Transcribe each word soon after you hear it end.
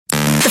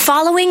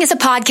following is a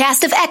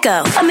podcast of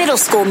Echo, a middle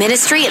school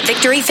ministry at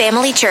Victory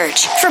Family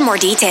Church. For more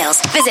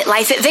details, visit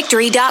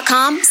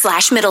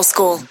lifeatvictory.com/middle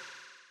school.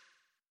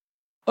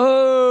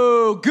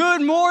 Oh,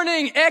 good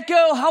morning,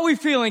 Echo. How we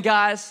feeling,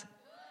 guys?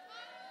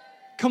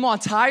 Come on,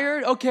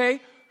 tired? Okay.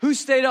 Who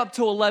stayed up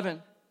till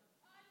 11?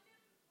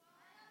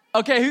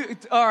 Okay,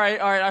 all right.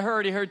 I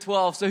already heard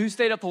 12. So who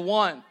stayed up till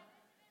 1?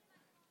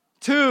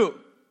 2,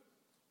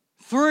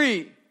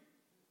 3,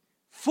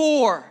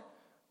 4.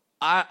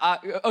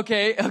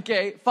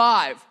 Okay,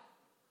 5,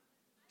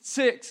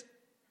 6.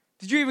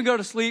 Did you even go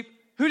to sleep?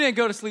 Who didn't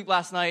go to sleep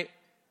last night?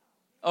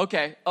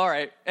 Okay, all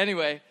right.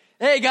 Anyway,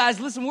 hey guys,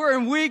 listen, we're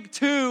in week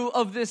 2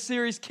 of this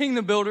series,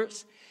 Kingdom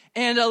Builders.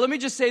 And let me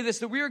just say this,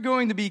 that we are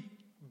going to be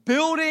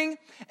building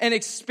and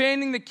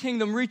expanding the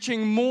kingdom,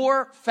 reaching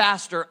more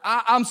faster.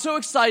 I'm so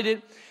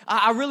excited.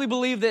 I really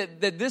believe that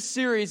this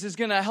series is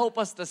going to help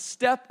us to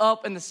step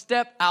up and to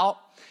step out.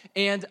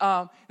 And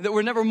that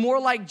we're never more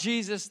like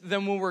Jesus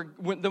than when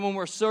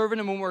we're serving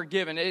and when we're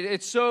giving.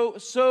 It's so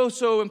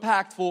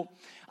impactful.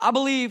 I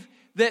believe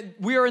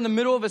that we are in the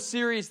middle of a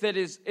series that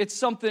it's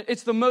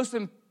the most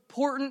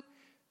important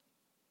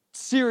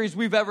series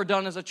we've ever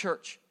done as a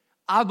church.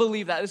 I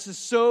believe that. This is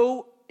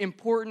so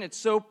important. It's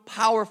so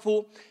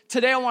powerful.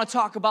 Today I want to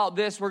talk about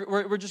this.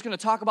 We're just going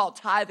to talk about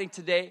tithing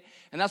today,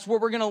 and that's where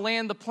we're going to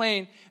land the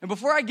plane. And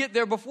before I get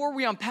there, before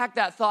we unpack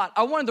that thought,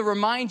 I wanted to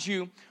remind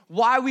you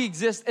why we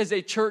exist as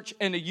a church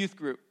and a youth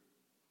group.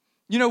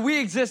 You know, we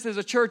exist as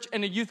a church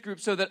and a youth group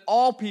so that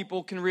all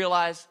people can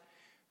realize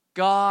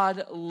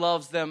God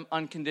loves them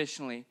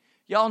unconditionally.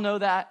 Y'all know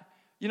that?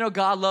 You know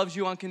God loves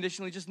you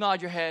unconditionally. Just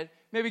nod your head.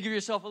 Maybe give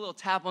yourself a little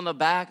tap on the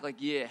back like,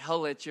 yeah,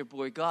 hell at your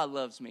boy. God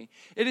loves me.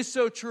 It is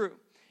so true.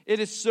 It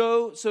is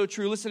so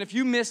true. Listen, if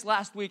you missed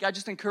last week, I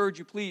just encourage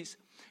you, please,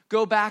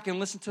 go back and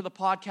listen to the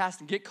podcast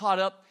and get caught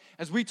up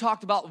as we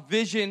talked about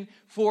vision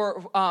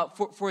for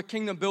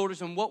Kingdom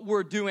Builders and what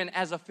we're doing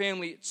as a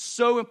family. It's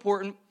so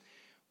important.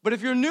 But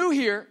if you're new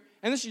here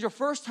and this is your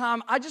first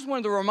time, I just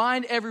wanted to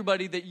remind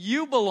everybody that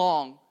you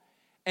belong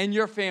and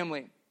your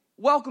family.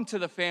 Welcome to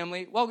the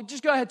family. Well,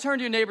 just go ahead, turn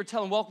to your neighbor,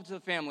 tell them, welcome to the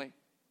family.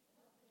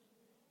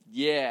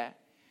 Yeah.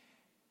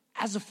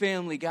 As a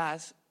family,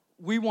 guys,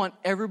 we want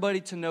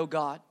everybody to know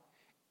God.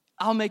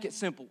 I'll make it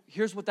simple.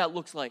 Here's what that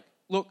looks like.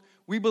 Look,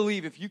 we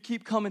believe if you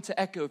keep coming to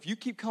Echo, if you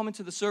keep coming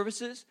to the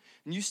services,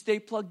 and you stay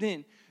plugged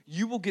in,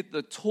 you will get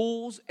the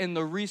tools and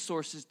the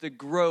resources to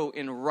grow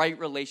in right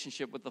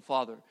relationship with the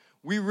Father.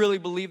 We really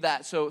believe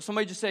that. So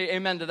somebody just say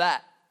amen to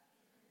that.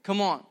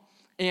 Come on.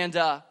 And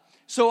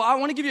so I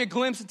want to give you a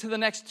glimpse into the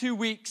next 2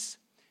 weeks.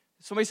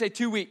 Somebody say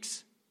 2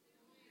 weeks.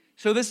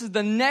 So this is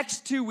the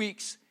next 2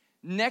 weeks.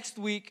 Next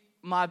week,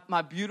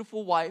 my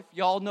beautiful wife,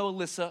 y'all know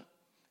Alyssa,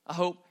 I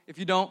hope. If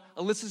you don't,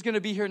 Alyssa's going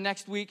to be here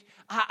next week.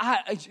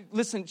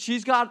 Listen,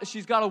 she's got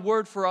a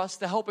word for us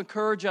to help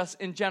encourage us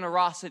in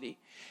generosity.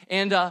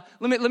 And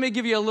let me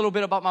give you a little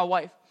bit about my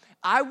wife.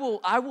 I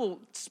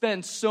will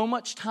spend so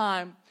much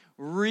time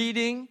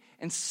reading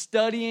and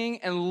studying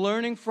and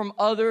learning from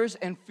others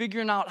and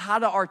figuring out how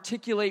to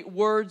articulate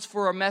words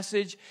for a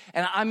message.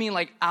 And I mean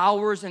like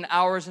hours and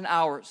hours and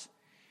hours.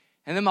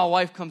 And then my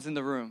wife comes in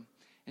the room.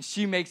 And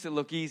she makes it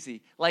look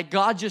easy. Like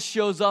God just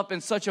shows up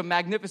in such a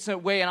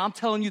magnificent way. And I'm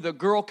telling you, the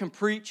girl can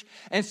preach.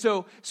 And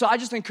so I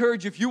just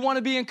encourage you, if you want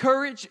to be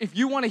encouraged, if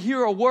you want to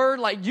hear a word,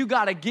 like you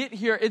got to get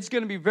here. It's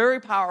going to be very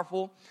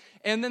powerful.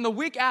 And then the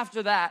week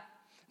after that,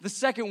 the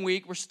second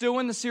week, we're still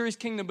in the series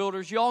Kingdom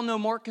Builders. You all know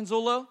Mark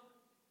Conzolo?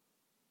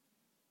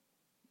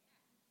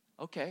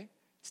 Okay,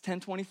 it's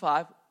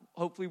 10:25.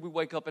 Hopefully we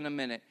wake up in a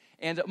minute.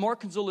 And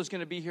Mark Conzolo is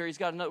going to be here. He's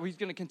going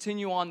to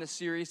continue on this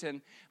series,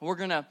 and we're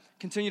going to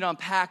continue to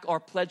unpack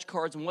our pledge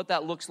cards and what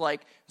that looks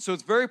like. So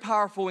it's very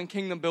powerful in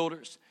Kingdom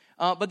Builders.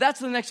 But that's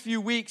the next few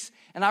weeks,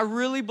 and I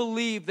really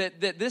believe that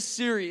this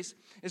series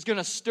is going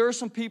to stir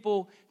some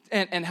people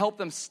and help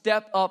them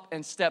step up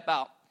and step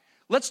out.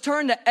 Let's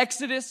turn to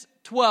Exodus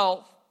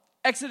 13:2.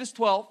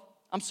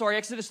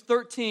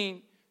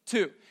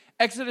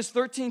 Exodus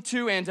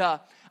 13:2, and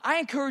I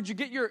encourage you,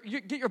 get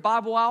your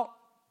Bible out.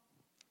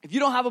 If you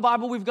don't have a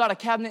Bible, we've got a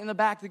cabinet in the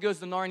back that goes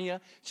to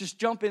Narnia. Just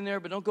jump in there,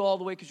 but don't go all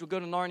the way because you'll go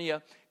to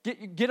Narnia.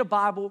 Get a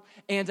Bible,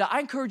 and I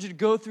encourage you to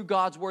go through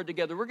God's Word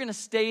together. We're going to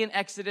stay in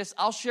Exodus.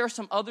 I'll share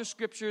some other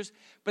scriptures,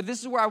 but this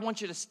is where I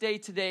want you to stay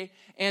today.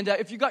 And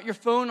if you got your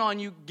phone on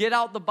you, get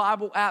out the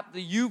Bible app,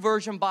 the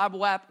YouVersion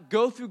Bible app.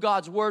 Go through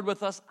God's Word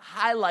with us.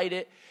 Highlight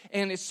it,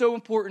 and it's so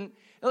important.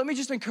 And let me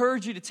just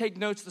encourage you to take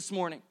notes this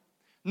morning.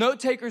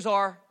 Note takers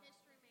are,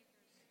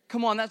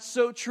 come on, that's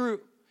so true.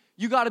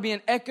 You got to be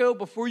an echo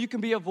before you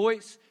can be a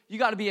voice. You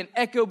got to be an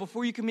echo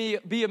before you can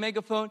be a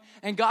megaphone.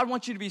 And God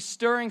wants you to be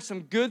stirring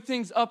some good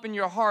things up in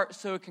your heart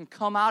so it can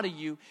come out of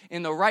you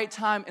in the right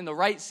time, in the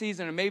right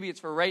season, and maybe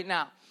it's for right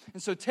now.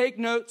 And so take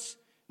notes.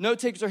 Note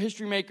takers are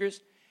history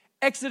makers.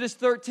 Exodus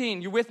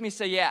 13, you with me?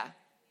 Say yeah.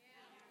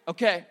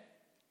 Okay.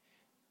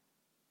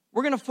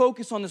 We're going to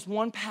focus on this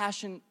one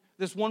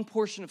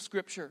portion of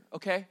Scripture,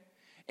 okay?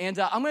 And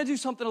I'm going to do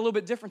something a little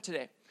bit different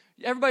today.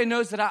 Everybody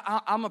knows that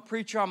I'm a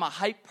preacher. I'm a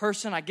hype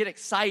person. I get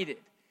excited.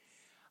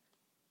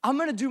 I'm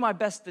going to do my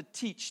best to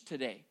teach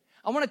today.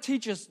 I want to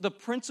teach us the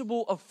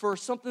principle of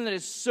first, something that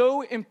is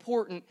so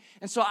important.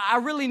 And so I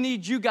really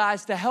need you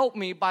guys to help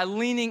me by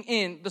leaning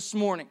in this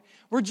morning.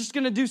 We're just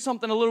going to do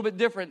something a little bit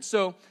different.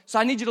 So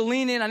I need you to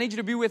lean in. I need you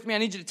to be with me. I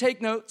need you to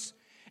take notes.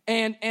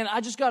 And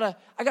I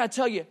gotta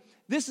tell you,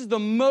 this is the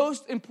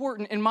most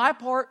important, in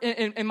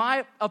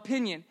my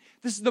opinion,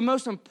 this is the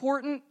most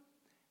important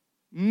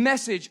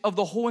message of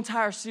the whole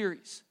entire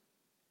series.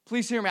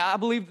 Please hear me. I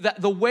believe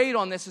that the weight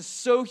on this is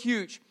so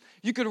huge.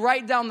 You could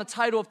write down the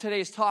title of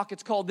today's talk.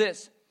 It's called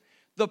this,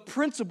 The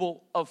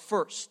Principle of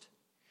First.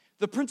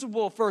 The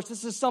Principle of First.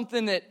 This is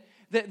something that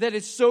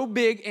is so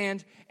big,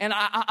 and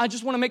I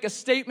just want to make a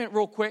statement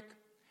real quick.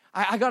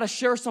 I got to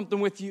share something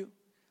with you.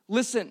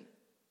 Listen,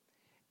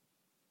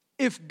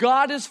 if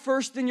God is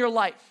first in your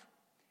life,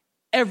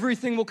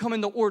 everything will come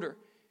into order.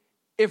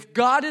 If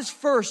God is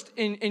first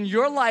in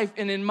your life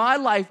and in my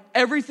life,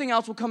 everything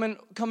else will come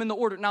into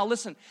order. Now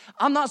listen,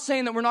 I'm not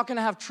saying that we're not going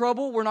to have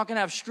trouble, we're not going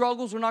to have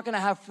struggles, we're not going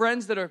to have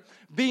friends that are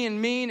being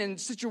mean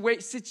and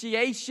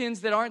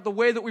situations that aren't the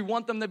way that we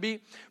want them to be.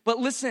 But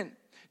listen,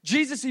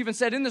 Jesus even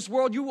said, in this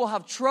world you will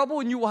have trouble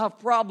and you will have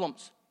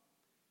problems.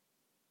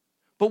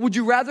 But would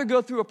you rather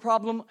go through a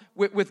problem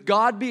with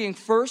God being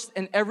first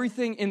and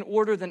everything in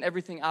order than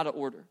everything out of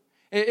order?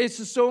 It's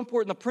just so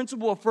important, the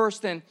principle of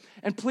first, and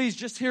please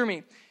just hear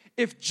me.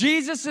 If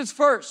Jesus is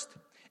first,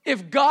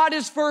 if God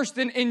is first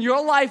in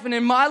your life and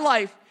in my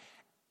life,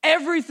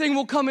 everything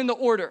will come into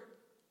order.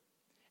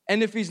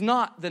 And if he's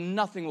not, then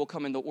nothing will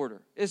come into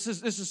order. This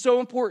is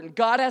so important.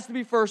 God has to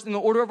be first in the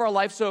order of our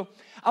life. So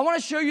I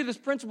want to show you this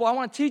principle. I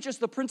want to teach us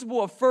the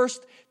principle of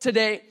first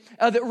today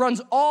that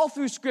runs all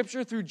through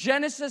Scripture, through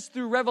Genesis,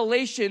 through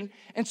Revelation.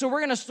 And so we're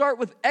going to start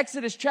with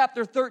Exodus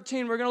chapter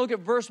 13. We're going to look at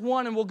verse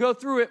 1 and we'll go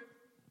through it.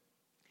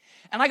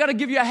 And I got to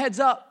give you a heads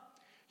up.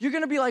 You're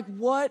going to be like,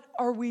 what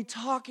are we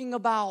talking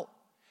about?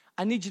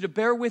 I need you to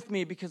bear with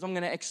me because I'm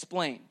going to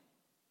explain.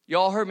 You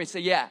all heard me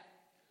say, yeah.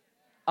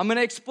 I'm going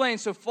to explain,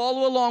 so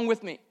follow along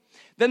with me.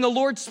 Then the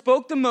Lord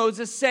spoke to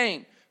Moses,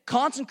 saying,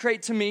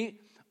 consecrate to me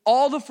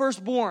all the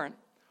firstborn,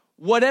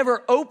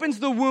 whatever opens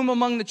the womb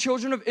among the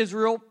children of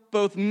Israel,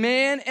 both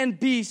man and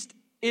beast,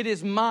 it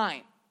is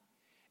mine.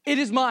 It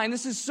is mine.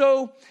 This is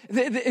so,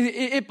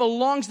 it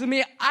belongs to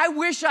me. I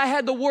wish I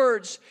had the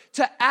words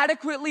to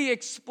adequately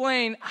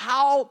explain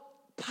how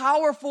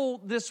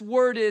powerful this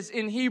word is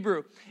in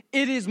Hebrew.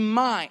 It is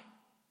mine.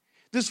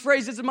 This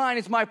phrase is mine.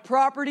 It's my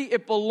property.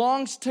 It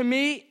belongs to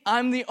me.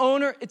 I'm the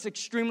owner. It's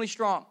extremely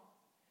strong.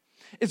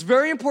 It's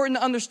very important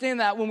to understand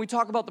that when we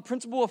talk about the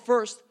principle of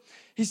first.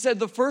 He said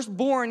the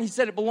firstborn, he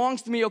said it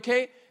belongs to me,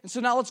 okay? And so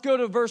now let's go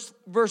to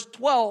verse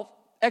 12,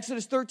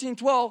 Exodus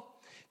 13:12,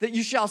 that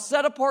you shall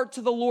set apart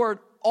to the Lord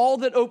all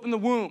that open the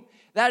womb.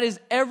 That is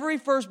every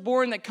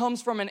firstborn that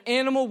comes from an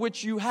animal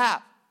which you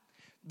have.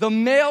 The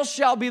male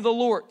shall be the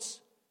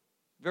Lord's.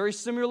 Very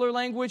similar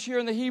language here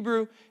in the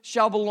Hebrew,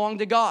 shall belong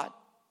to God.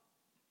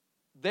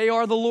 They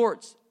are the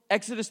Lord's.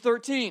 Exodus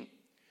 13.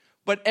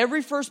 But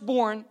every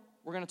firstborn,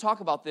 we're going to talk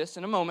about this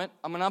in a moment.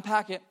 I'm going to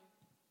unpack it.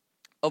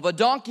 Of a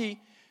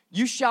donkey,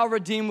 you shall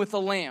redeem with a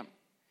lamb.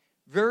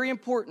 Very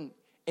important.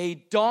 A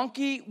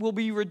donkey will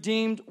be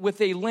redeemed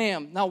with a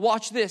lamb. Now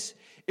watch this.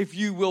 If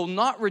you will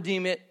not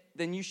redeem it,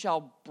 then you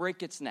shall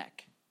break its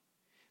neck.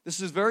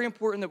 This is very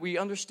important that we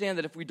understand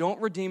that if we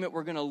don't redeem it,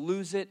 we're going to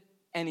lose it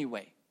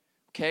anyway.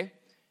 Okay?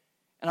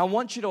 And I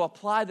want you to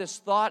apply this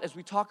thought as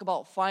we talk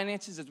about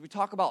finances, as we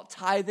talk about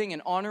tithing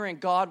and honoring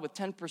God with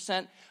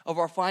 10% of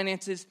our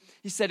finances.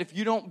 He said, if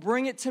you don't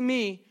bring it to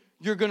me,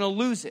 you're going to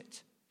lose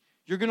it.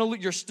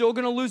 You're still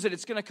going to lose it.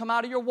 It's going to come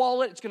out of your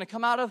wallet. It's going to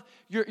come out of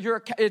you're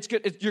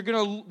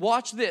going to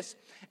watch this.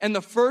 And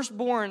the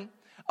firstborn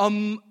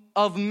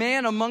of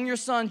man among your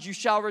sons you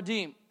shall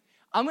redeem.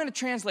 I'm going to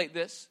translate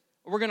this.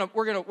 We're going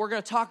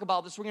to talk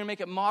about this. We're going to make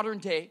it modern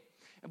day.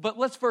 But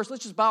let's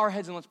just bow our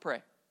heads and let's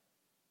pray.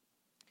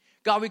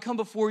 God, we come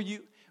before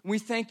you, and we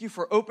thank you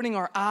for opening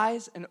our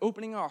eyes and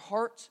opening our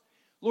hearts.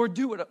 Lord,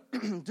 do what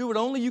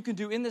only you can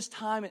do in this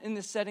time and in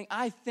this setting.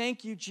 I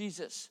thank you,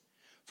 Jesus,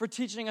 for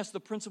teaching us the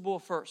principle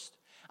of first.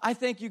 I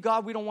thank you,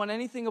 God, we don't want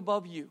anything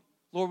above you.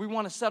 Lord, we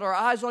want to set our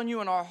eyes on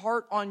you and our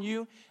heart on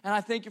you, and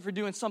I thank you for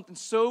doing something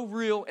so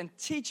real and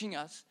teaching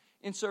us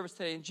in service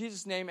today. In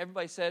Jesus' name,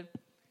 everybody said,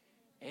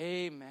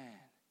 amen,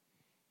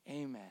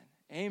 amen,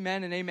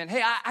 amen, and amen.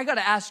 Hey, I got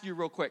to ask you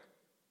real quick.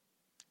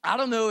 I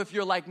don't know if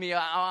you're like me,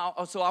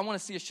 so I want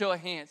to see a show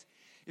of hands.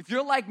 If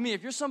you're like me,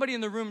 if you're somebody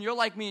in the room, you're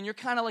like me, and you're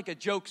kind of like a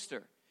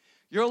jokester.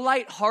 You're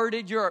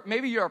lighthearted,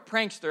 maybe you're a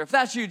prankster. If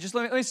that's you, just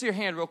let me see your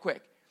hand real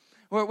quick.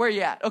 Where are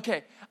you at?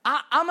 Okay,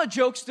 I'm a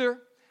jokester.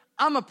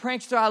 I'm a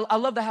prankster. I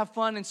love to have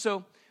fun, and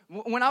so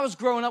when I was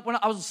growing up, when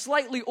I was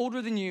slightly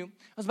older than you,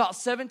 I was about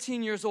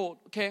 17 years old,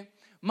 okay?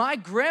 My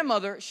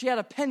grandmother, she had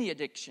a penny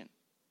addiction.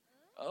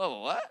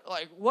 Oh, what?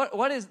 Like,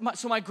 what is,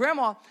 so my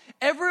grandma,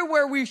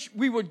 everywhere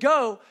we would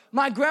go,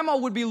 my grandma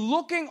would be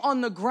looking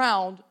on the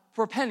ground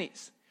for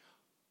pennies.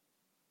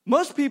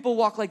 Most people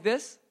walk like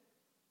this.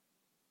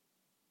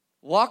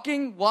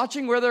 watching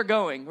where they're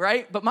going,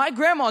 right? But my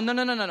grandma,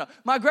 no.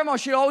 My grandma,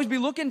 she'd always be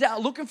looking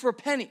down, looking for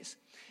pennies.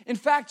 In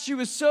fact, she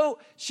was so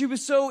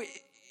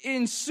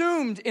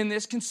consumed in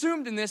this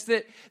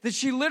that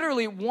she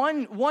literally,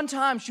 one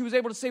time, she was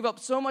able to save up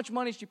so much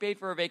money she paid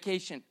for her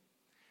vacation.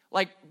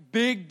 Like,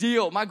 big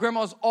deal. My grandma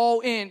was all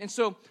in. And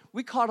so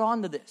we caught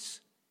on to this.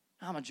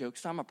 I'm a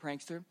jokester, I'm a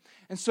prankster.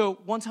 And so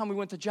one time we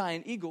went to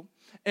Giant Eagle,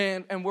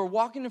 and we're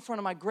walking in front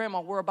of my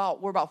grandma. We're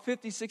about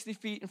 50, 60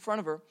 feet in front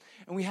of her,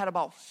 and we had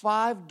about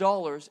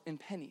 $5 in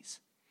pennies.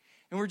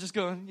 And we're just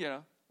going,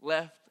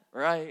 left,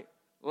 right,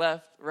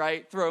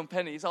 throwing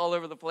pennies all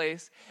over the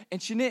place.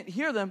 And she didn't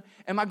hear them,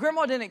 and my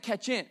grandma didn't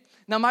catch in.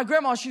 Now, my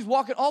grandma, she's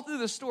walking all through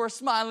the store,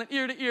 smiling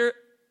ear to ear.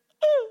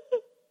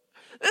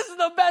 This is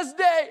the best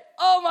day.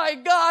 Oh my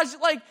gosh.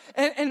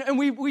 And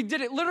we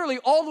did it literally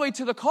all the way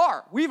to the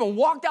car. We even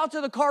walked out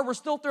to the car. We're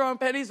still throwing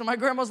pennies. And my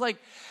grandma's like,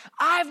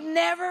 I've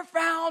never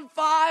found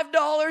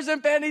 $5 in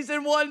pennies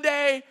in one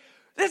day.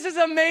 This is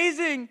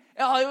amazing.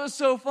 Oh, it was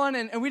so fun.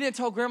 And we didn't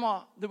tell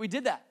grandma that we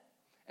did that.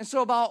 And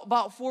so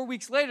about 4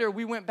 weeks later,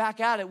 we went back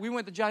at it. We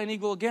went to Giant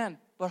Eagle again.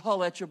 But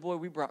holla at your boy,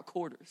 we brought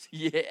quarters.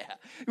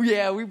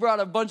 Yeah, we brought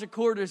a bunch of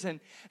quarters.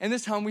 And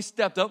this time we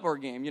stepped up our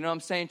game. You know what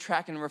I'm saying?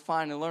 Track and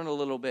refine and learn a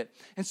little bit.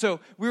 And so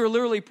we were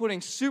literally putting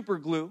super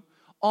glue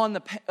on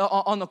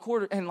the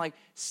quarter and like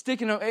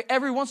sticking them.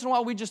 Every once in a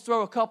while, we'd just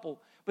throw a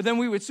couple. But then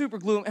we would super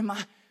glue them. And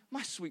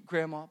my sweet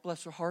grandma,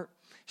 bless her heart,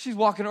 she's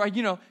walking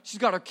around. She's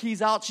got her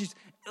keys out. She's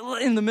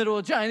in the middle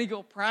of Giant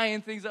Eagle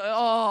prying things.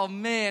 Oh,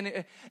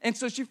 man. And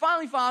so she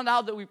finally found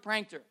out that we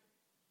pranked her.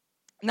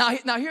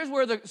 Now here's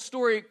where the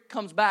story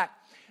comes back.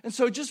 And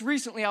so just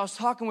recently I was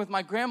talking with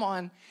my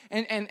grandma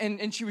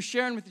and she was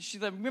sharing with me. She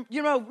said,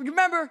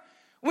 remember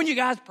when you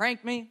guys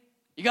pranked me?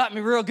 You got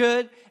me real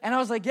good. And I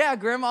was like, yeah,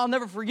 Grandma, I'll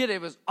never forget it.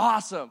 It was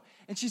awesome.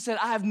 And she said,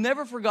 I have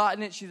never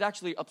forgotten it. She's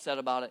actually upset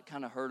about it.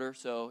 Kind of hurt her.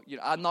 So,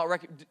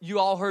 you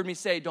all heard me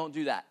say, don't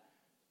do that.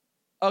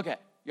 Okay.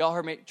 Y'all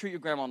heard me. Treat your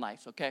grandma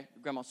nice, okay?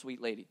 Your grandma's a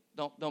sweet lady.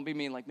 Don't be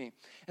mean like me.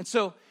 And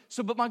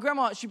but my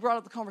grandma, she brought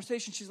up the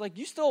conversation. She's like,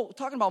 you still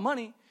talking about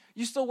money?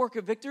 You still work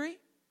at Victory?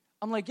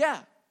 I'm like, yeah.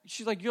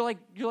 She's like, are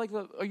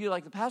you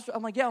like the pastor?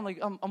 I'm like, yeah.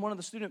 I'm one of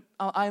the student.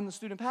 I am the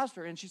student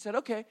pastor. And she said,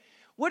 okay.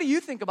 What do you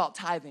think about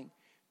tithing?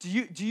 Do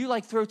you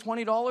like throw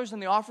 $20 in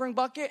the offering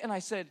bucket? And I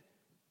said,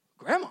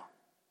 Grandma,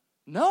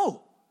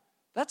 no.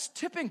 That's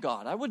tipping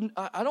God.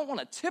 I don't want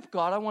to tip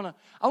God. I want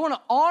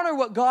to honor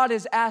what God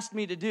has asked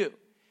me to do.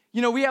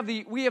 We have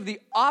the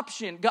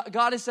option.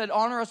 God has said,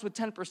 honor us with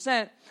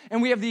 10%,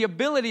 and we have the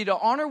ability to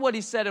honor what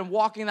he said and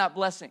walk in that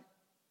blessing.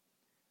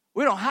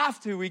 We don't have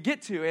to, we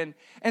get to.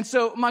 And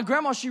so my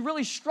grandma, she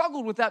really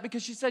struggled with that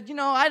because she said,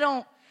 I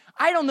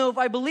don't know if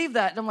I believe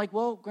that. And I'm like,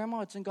 well,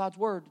 Grandma, it's in God's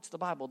word. It's the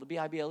Bible, the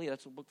Bible.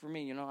 That's a book for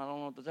me. I don't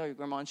know what to tell you,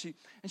 Grandma. And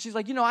she's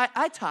like,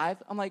 I tithe.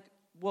 I'm like,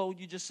 well,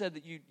 you just said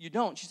that you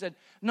don't. She said,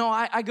 no,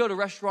 I go to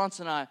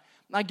restaurants and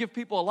I give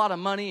people a lot of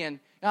money,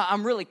 and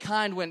I'm really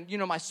kind when,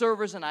 my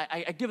servers, and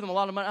I give them a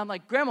lot of money. I'm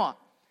like, Grandma,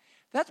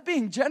 that's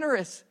being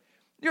generous.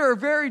 You're a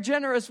very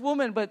generous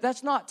woman, but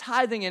that's not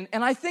tithing.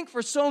 And I think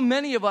for so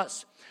many of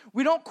us,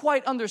 we don't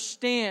quite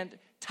understand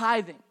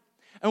tithing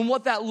and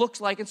what that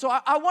looks like. And so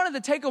I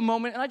wanted to take a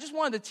moment, and I just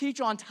wanted to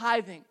teach on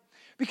tithing,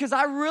 because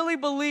I really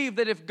believe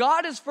that if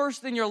God is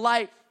first in your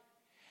life,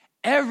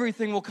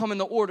 everything will come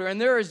into order. And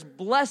there is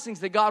blessings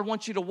that God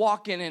wants you to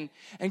walk in.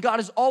 And God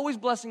is always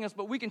blessing us,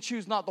 but we can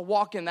choose not to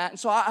walk in that. And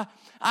so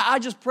I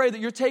just pray that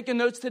you're taking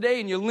notes today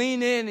and you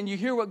lean in and you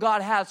hear what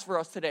God has for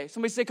us today.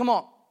 Somebody say, come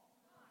on.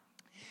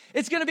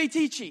 It's going to be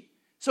teachy.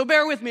 So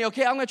bear with me,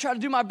 okay? I'm going to try to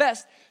do my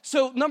best.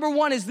 So number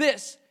one is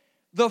this.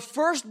 The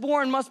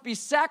firstborn must be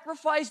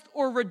sacrificed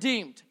or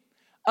redeemed.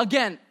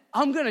 Again,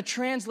 I'm going to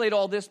translate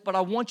all this, but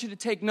I want you to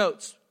take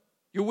notes.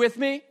 You with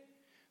me?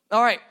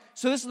 All right.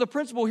 So this is the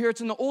principle here.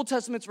 It's in the Old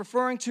Testament. It's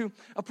referring to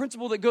a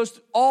principle that goes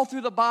all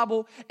through the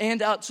Bible.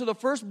 And so the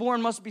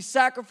firstborn must be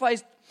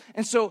sacrificed.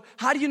 And so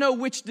how do you know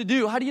which to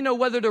do? How do you know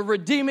whether to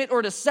redeem it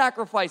or to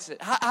sacrifice it?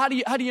 How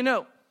do you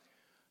know?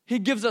 He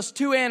gives us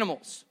two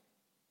animals.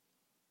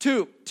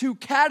 Two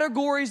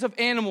categories of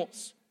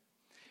animals.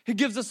 He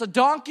gives us a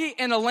donkey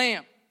and a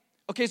lamb.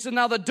 Okay, so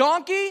now the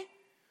donkey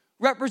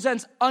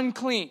represents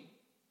unclean.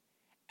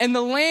 And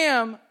the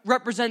lamb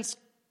represents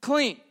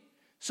clean.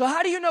 So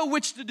how do you know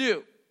which to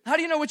do? How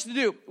do you know which to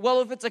do?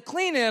 Well, if it's a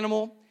clean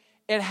animal,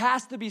 it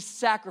has to be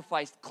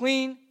sacrificed.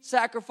 Clean,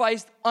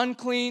 sacrificed,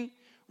 unclean,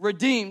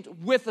 redeemed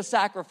with a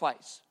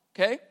sacrifice.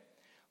 Okay?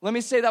 Let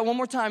me say that one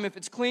more time. If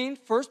it's clean,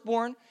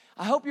 firstborn,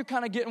 I hope you're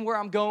kind of getting where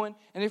I'm going.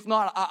 And if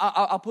not,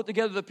 I'll put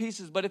together the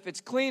pieces. But if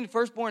it's clean,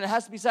 firstborn, it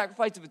has to be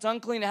sacrificed. If it's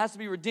unclean, it has to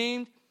be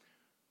redeemed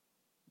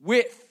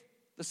with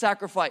the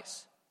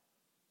sacrifice.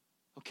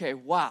 Okay,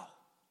 wow.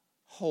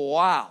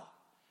 Wow.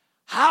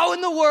 How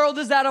in the world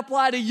does that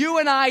apply to you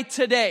and I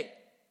today?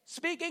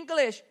 Speak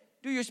English.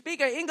 Do you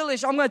speak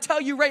English? I'm going to tell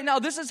you right now,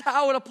 this is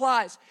how it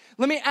applies.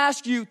 Let me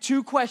ask you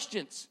two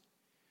questions.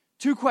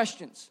 Two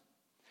questions.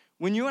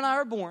 When you and I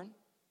are born,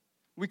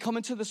 we come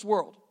into this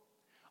world.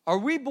 Are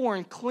we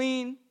born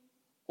clean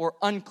or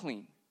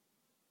unclean?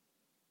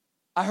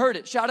 I heard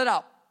it. Shout it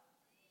out.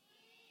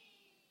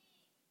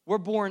 We're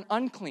born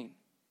unclean.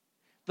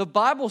 The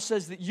Bible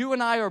says that you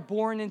and I are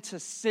born into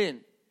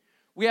sin.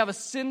 We have a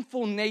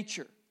sinful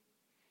nature.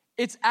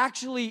 It's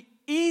actually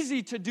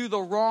easy to do the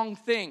wrong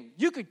thing.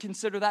 You could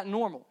consider that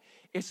normal.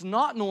 It's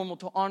not normal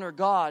to honor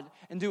God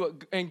and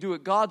do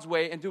it God's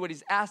way and do what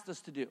He's asked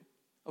us to do.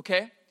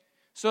 Okay?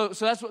 So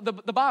that's what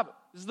the Bible.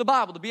 This is the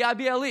Bible, the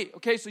Bible.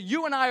 Okay, so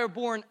you and I are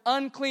born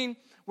unclean.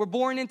 We're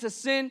born into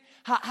sin.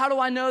 How do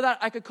I know that?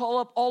 I could call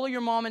up all of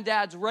your mom and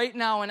dads right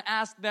now and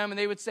ask them, and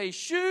they would say,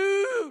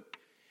 shoot,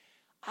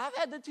 I've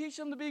had to teach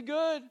them to be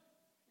good.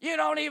 You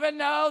don't even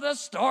know the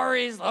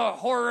stories, the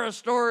horror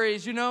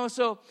stories, you know.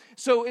 So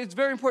it's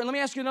very important. Let me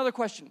ask you another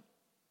question.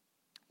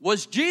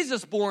 Was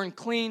Jesus born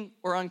clean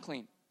or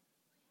unclean?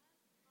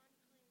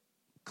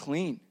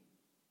 Clean.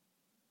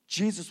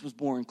 Jesus was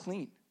born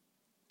clean.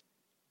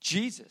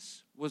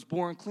 Jesus was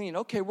born clean.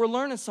 Okay, we're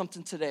learning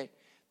something today.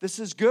 This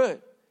is good.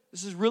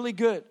 This is really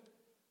good.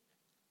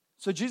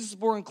 So Jesus is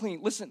born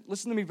clean. Listen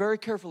to me very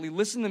carefully.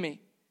 Listen to me.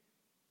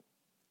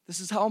 This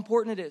is how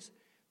important it is.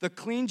 The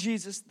clean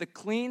Jesus, the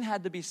clean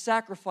had to be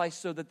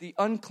sacrificed so that the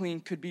unclean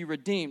could be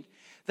redeemed.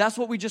 That's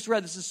what we just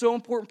read. This is so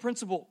important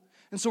principle.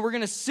 And so we're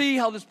going to see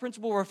how this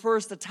principle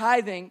refers to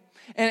tithing.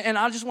 And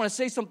I just want to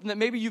say something that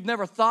maybe you've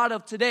never thought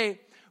of today,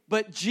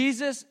 but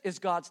Jesus is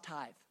God's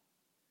tithe.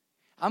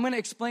 I'm going to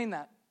explain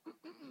that.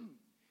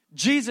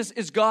 Jesus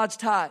is God's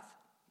tithe.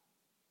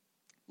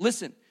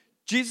 Listen,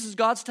 Jesus is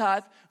God's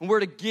tithe, and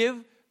we're to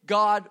give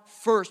God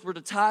first. We're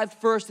to tithe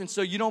first, and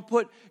so you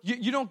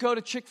don't go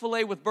to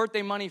Chick-fil-A with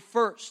birthday money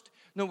first.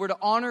 No, we're to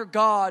honor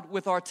God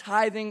with our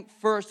tithing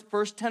first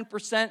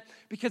 10%,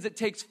 because it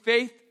takes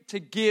faith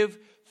to give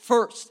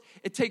first.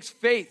 It takes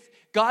faith.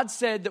 God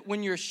said that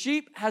when your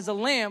sheep has a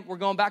lamb, we're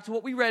going back to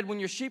what we read,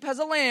 when your sheep has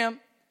a lamb,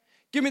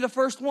 give me the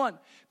first one.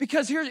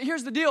 Because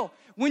here's the deal.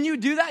 When you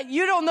do that,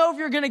 you don't know if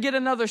you're going to get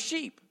another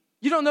sheep.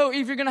 You don't know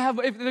if they're going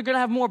to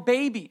have more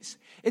babies.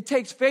 It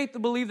takes faith to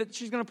believe that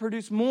she's going to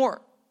produce more.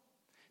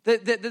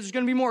 That there's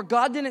going to be more.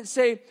 God didn't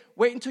say,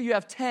 wait until you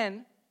have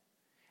 10,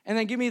 and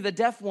then give me the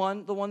deaf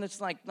one, the one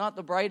that's like not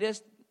the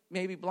brightest,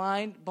 maybe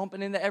blind,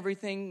 bumping into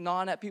everything,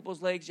 gnawing at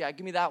people's legs. Yeah,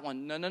 give me that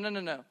one.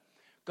 No.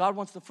 God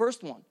wants the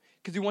first one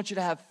because He wants you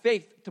to have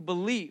faith, to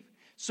believe.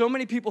 So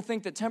many people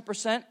think that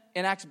 10%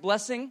 enacts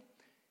blessing.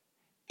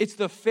 It's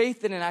the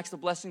faith that enacts the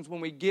blessings when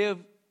we give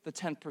the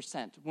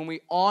 10%, when we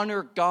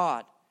honor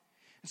God.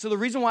 And so the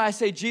reason why I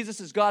say Jesus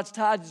is God's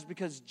tithe is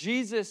because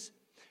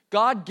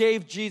God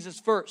gave Jesus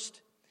first.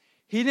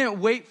 He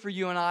didn't wait for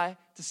you and I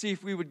to see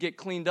if we would get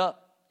cleaned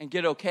up and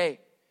get okay,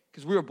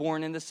 because we were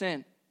born into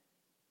sin.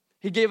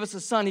 He gave us a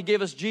son. He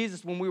gave us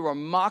Jesus when we were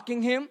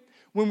mocking Him,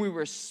 when we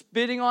were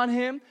spitting on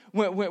Him,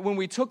 when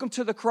we took Him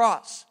to the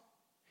cross.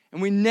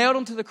 And we nailed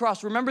Him to the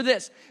cross. Remember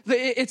this.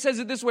 It says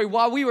it this way.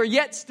 While we were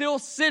yet still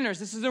sinners.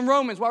 This is in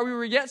Romans. While we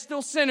were yet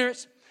still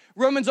sinners.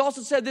 Romans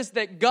also said this,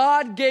 that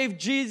God gave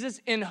Jesus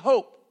in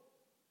hope.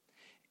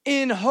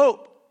 In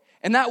hope.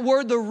 And that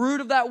word, the root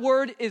of that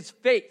word is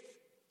faith.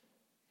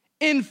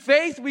 In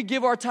faith, we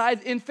give our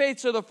tithe in faith.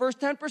 So the first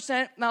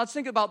 10%, now let's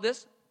think about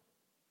this.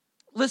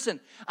 Listen,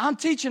 I'm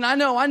teaching, I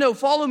know,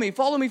 follow me.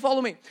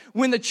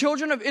 When the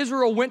children of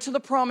Israel went to the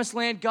promised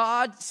land,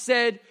 God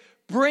said,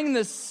 bring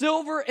the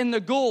silver and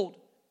the gold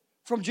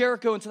from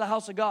Jericho into the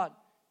house of God.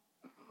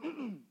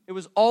 It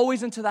was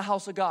always into the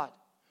house of God.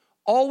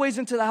 Always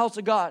into the house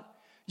of God.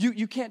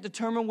 You can't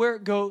determine where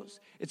it goes.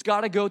 It's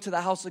got to go to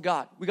the house of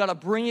God. We got to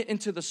bring it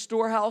into the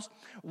storehouse.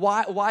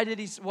 Why did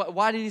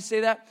he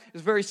say that?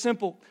 It's very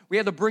simple. We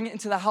had to bring it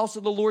into the house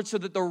of the Lord so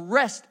that the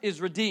rest is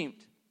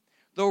redeemed.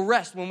 The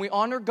rest, when we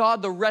honor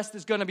God, the rest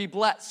is going to be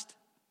blessed.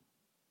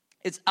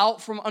 It's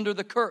out from under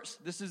the curse.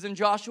 This is in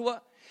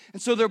Joshua.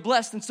 And so they're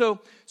blessed. And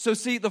so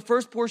see, the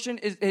first portion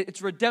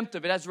it's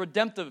redemptive. It has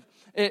redemptive.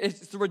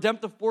 It's the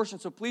redemptive portion.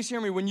 So please hear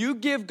me. When you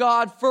give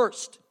God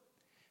first,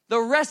 the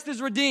rest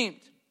is redeemed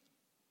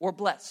or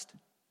blessed.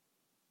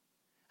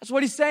 That's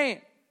what He's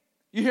saying.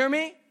 You hear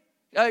me?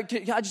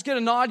 Can I just get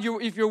a nod?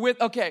 If you're with,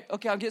 okay,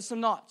 I'll get some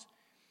nods.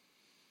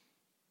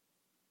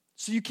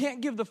 So you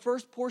can't give the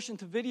first portion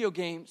to video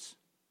games.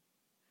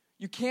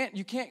 You can't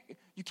get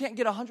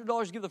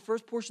 $100 to give the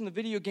first portion to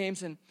video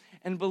games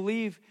and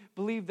believe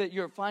that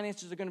your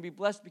finances are going to be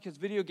blessed, because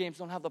video games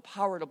don't have the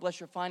power to bless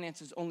your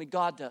finances. Only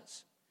God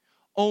does.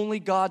 Only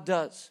God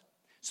does.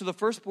 So the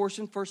first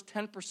portion, first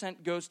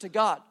 10% goes to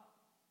God.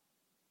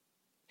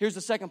 Here's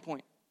the second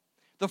point.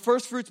 The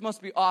first fruits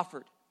must be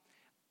offered.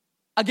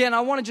 Again,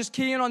 I want to just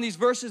key in on these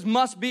verses,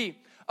 must be.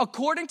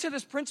 According to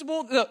this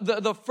principle,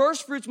 the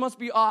first fruits must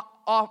be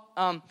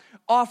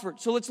offered.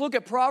 So let's look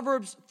at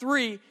Proverbs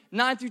 3,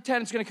 9 through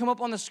 10. It's going to come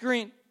up on the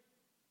screen.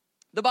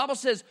 The Bible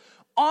says,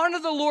 honor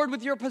the Lord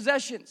with your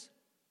possessions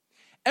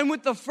and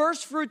with the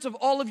first fruits of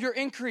all of your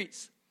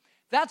increase.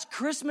 That's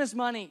Christmas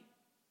money.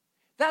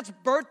 That's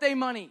birthday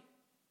money.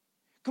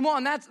 Come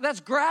on, that's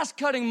grass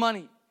cutting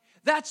money.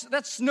 That's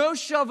snow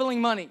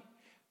shoveling money.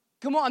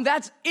 Come on,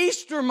 that's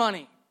Easter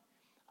money.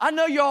 I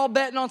know you're all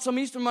betting on some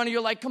Easter money.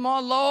 You're like, come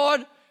on,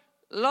 Lord,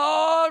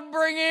 Lord,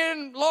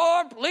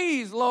 Lord,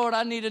 please, Lord,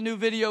 I need a new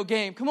video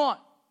game. Come on.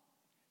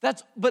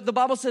 But the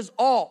Bible says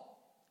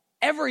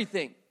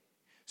everything,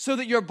 so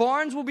that your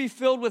barns will be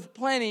filled with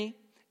plenty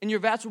and your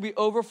vats will be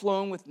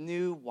overflowing with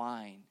new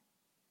wine.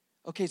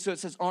 Okay, so it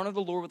says, honor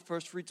the Lord with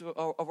first fruits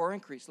of our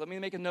increase. Let me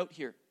make a note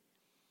here.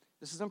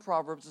 This is in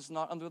Proverbs. This is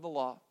not under the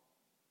law.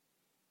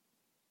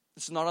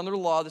 This is not under the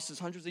law. This is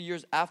hundreds of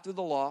years after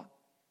the law.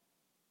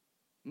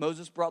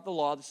 Moses brought the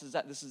law. This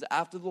is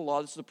after the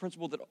law. This is a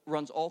principle that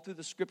runs all through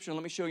the scripture. And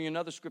let me show you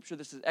another scripture.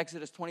 This is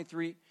Exodus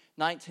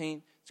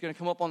 23:19. It's going to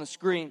come up on the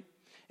screen.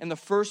 And the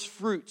first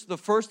fruits, the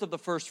first of the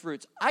first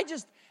fruits.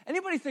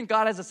 Anybody think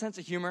God has a sense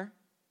of humor?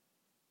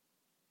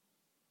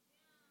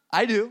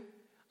 I do.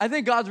 I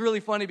think God's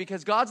really funny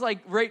because God's like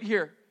right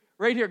here.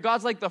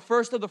 God's like the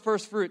first of the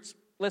first fruits.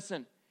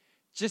 Listen,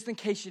 just in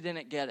case you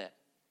didn't get it,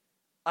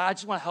 I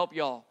just want to help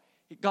y'all.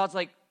 God's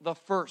like the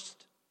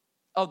first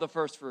of the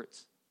first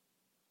fruits.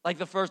 Like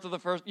the first of the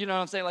first, you know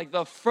what I'm saying? Like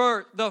the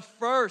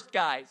first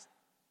guys.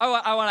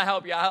 I want to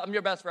help you. I'm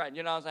your best friend,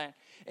 you know what I'm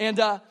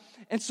saying?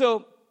 And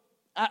so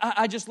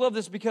I just love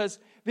this because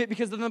then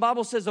the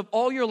Bible says of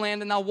all your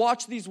land, and now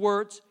watch these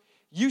words,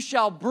 you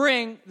shall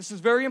bring, this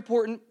is very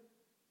important,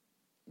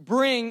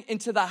 bring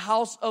into the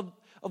house of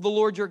the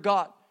Lord your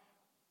God.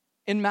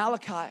 In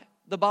Malachi,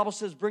 the Bible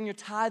says, bring your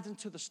tithes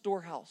into the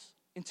storehouse,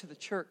 into the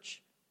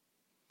church.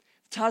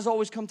 Tithes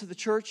always come to the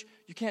church.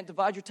 You can't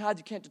divide your tithes.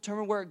 You can't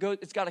determine where it goes.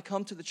 It's got to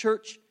come to the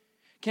church.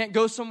 Can't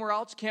go somewhere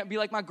else. Can't be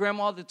like my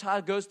grandma. The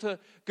tithe goes to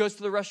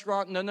the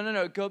restaurant.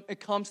 No. It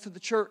comes to the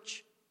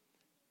church.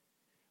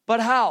 But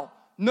how?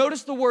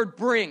 Notice the word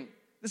bring.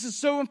 This is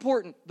so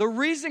important. The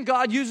reason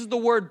God uses the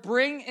word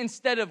bring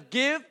instead of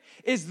give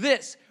is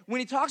this.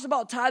 When he talks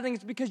about tithing,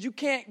 it's because you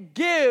can't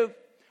give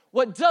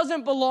what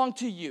doesn't belong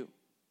to you.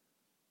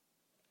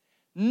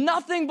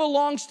 Nothing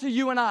belongs to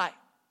you and I.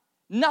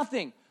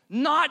 Nothing.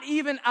 Not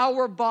even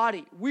our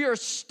body. We are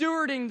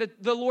stewarding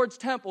the Lord's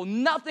temple.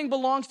 Nothing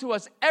belongs to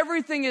us.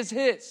 Everything is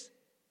his.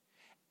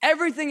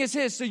 Everything is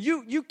his. So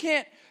you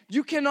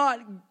cannot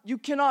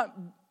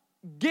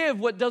give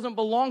what doesn't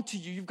belong to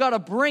you. You've got to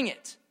bring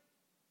it.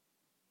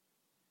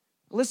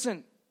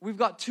 Listen, we've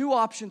got two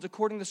options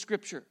according to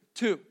Scripture.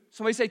 Two.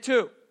 Somebody say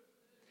two.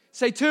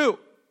 Say two.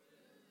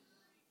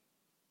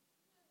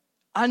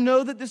 I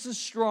know that this is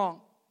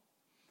strong.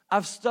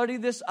 I've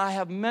studied this. I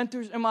have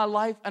mentors in my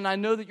life, and I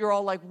know that you're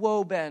all like,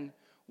 whoa, Ben,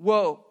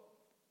 whoa.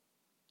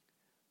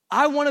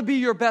 I want to be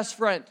your best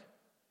friend.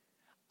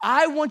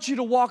 I want you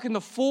to walk in the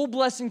full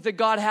blessings that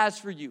God has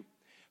for you.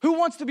 Who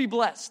wants to be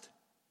blessed?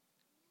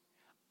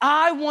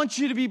 I want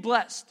you to be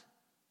blessed.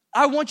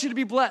 I want you to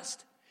be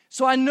blessed.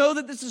 So I know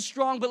that this is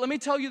strong, but let me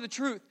tell you the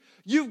truth.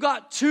 You've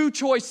got two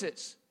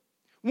choices.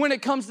 When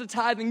it comes to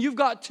tithing, you've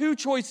got two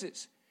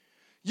choices.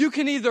 You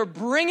can either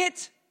bring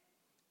it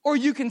or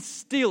you can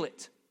steal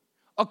it.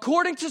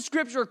 According to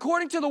Scripture,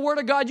 according to the Word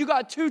of God, you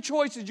got two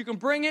choices. You can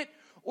bring it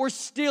or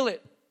steal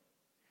it.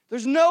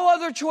 There's no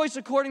other choice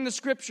according to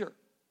Scripture.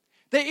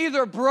 They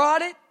either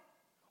brought it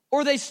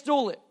or they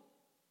stole it.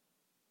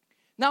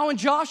 Now in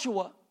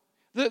Joshua,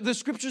 the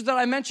scriptures that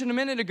I mentioned a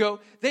minute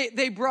ago,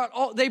 they brought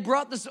all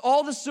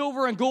the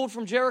silver and gold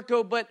from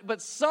Jericho,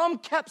 but some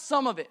kept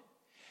some of it.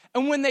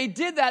 And when they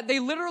did that, they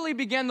literally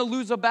began to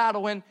lose a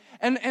battle. And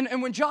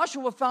when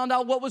Joshua found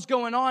out what was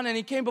going on and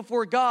he came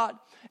before God,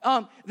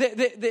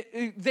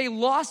 they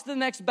lost the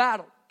next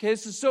battle. Okay,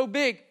 this is so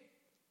big.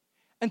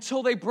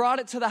 Until they brought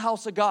it to the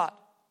house of God.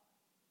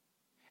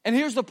 And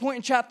here's the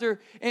point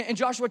in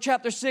Joshua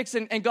chapter 6,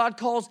 and God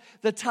calls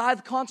the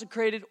tithe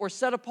consecrated or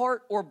set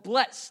apart or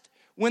blessed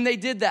when they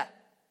did that.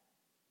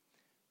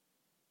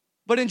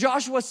 But in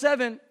Joshua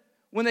 7,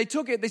 when they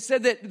took it, they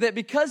said that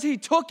because he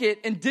took it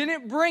and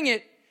didn't bring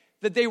it,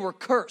 that they were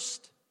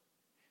cursed.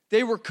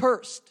 They were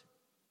cursed.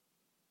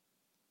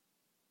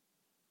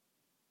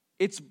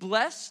 It's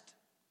blessed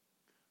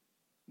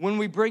when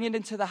we bring it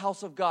into the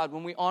house of God,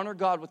 when we honor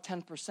God with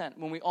 10%,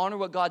 when we honor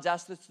what God's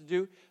asked us to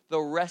do,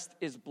 the rest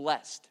is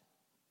blessed.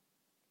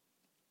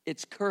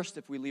 It's cursed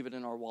if we leave it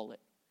in our wallet.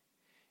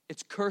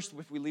 It's cursed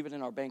if we leave it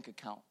in our bank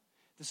account.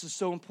 This is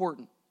so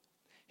important.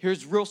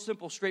 Here's a real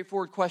simple,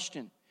 straightforward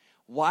question.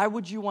 Why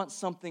would you want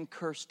something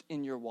cursed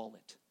in your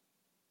wallet?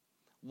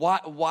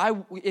 Why?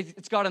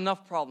 It's got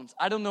enough problems.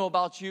 I don't know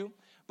about you,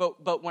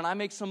 but when I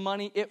make some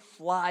money, it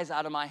flies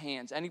out of my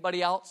hands.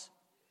 Anybody else?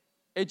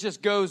 It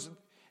just goes.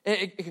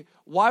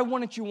 Why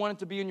wouldn't you want it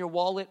to be in your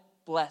wallet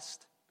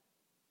blessed?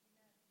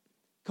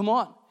 Come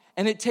on.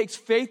 And it takes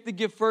faith to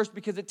give first,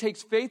 because it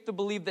takes faith to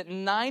believe that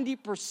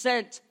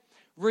 90%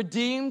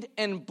 redeemed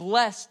and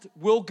blessed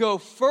will go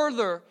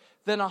further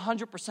than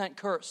 100%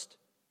 cursed.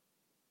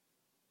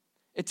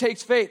 It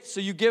takes faith. So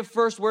you give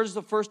first. Where does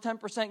the first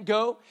 10%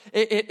 go?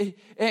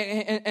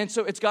 And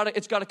so it's got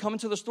to come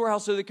into the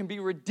storehouse so that it can be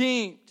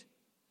redeemed.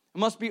 It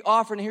must be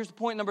offered. And here's the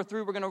point number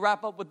 3. We're going to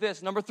wrap up with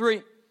this. Number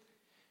 3.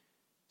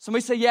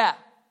 Somebody say yeah.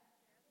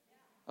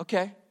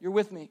 Okay, you're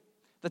with me.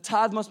 The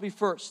tithe must be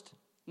first.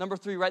 Number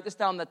 3, write this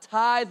down. The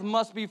tithe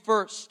must be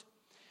first.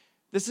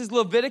 This is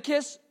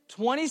Leviticus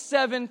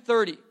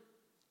 27:30.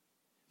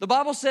 The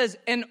Bible says,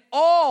 and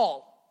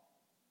all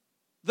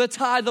the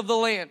tithe of the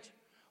land,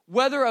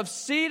 whether of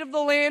seed of the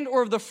land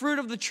or of the fruit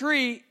of the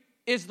tree,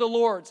 is the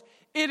Lord's.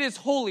 It is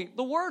holy.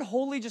 The word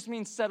holy just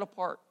means set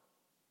apart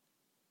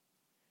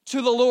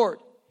to the Lord.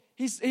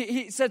 He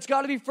said it's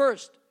got to be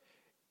first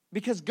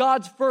because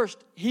God's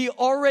first. He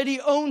already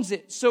owns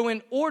it. So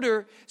in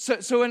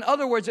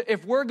other words,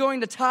 if we're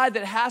going to tithe,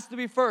 it has to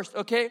be first,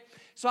 okay?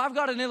 So I've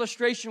got an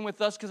illustration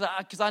with us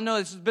because I know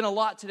this has been a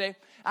lot today.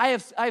 I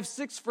have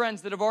 6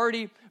 friends that have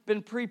already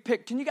been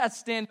pre-picked. Can you guys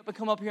stand up and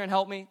come up here and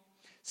help me?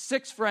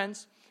 6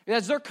 friends.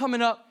 As they're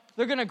coming up,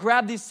 they're going to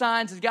grab these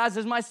signs. Guys,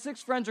 as my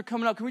 6 friends are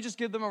coming up, can we just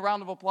give them a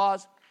round of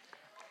applause?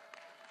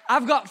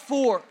 I've got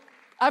 4.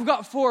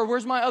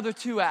 Where's my other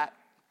 2 at?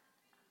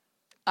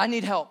 I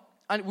need help.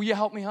 Will you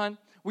help me, hon?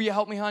 Will you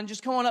help me, hon?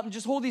 Just come on up and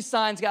just hold these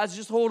signs, guys.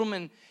 Just hold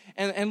them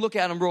and look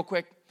at them real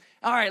quick.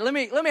 All right, let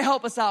me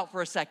help us out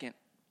for a second.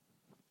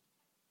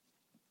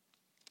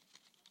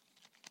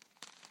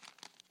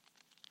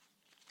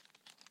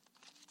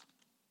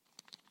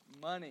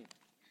 Money.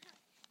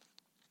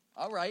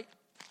 All right.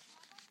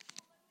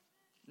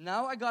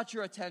 Now I got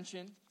your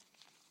attention.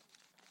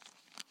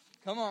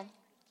 Come on.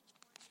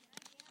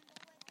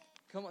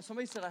 Come on.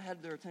 Somebody said I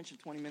had their attention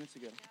 20 minutes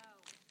ago.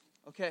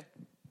 Okay.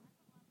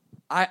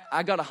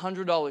 I got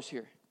 $100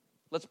 here.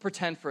 Let's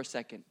pretend for a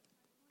second.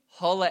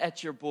 Holla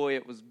at your boy.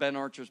 It was Ben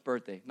Archer's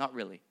birthday. Not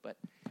really, but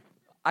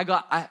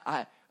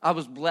I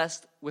was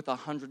blessed with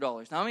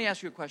 $100. Now let me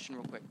ask you a question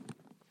real quick.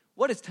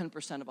 What is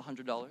 10% of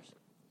 $100?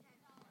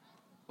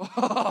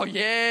 Oh,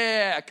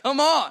 yeah. Come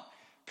on.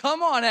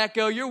 Come on,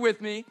 Echo. You're with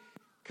me.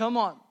 Come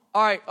on.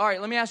 All right.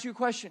 Let me ask you a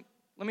question.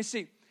 Let me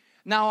see.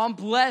 Now, I'm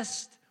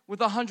blessed with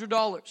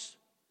 $100.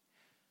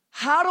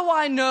 How do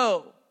I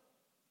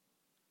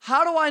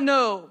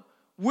know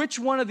which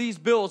one of these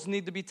bills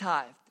need to be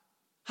tithed?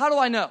 How do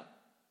I know?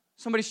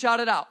 Somebody shout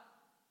it out.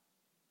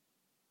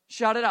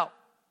 Shout it out.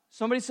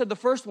 Somebody said the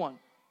first one.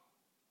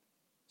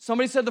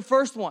 Somebody said the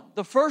first one.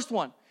 The first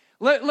one.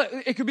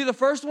 It could be the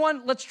first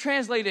one. Let's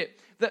translate it.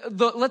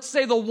 Let's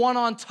say the one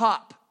on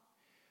top.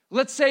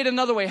 Let's say it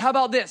another way. How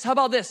about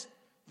this?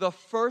 The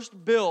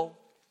first bill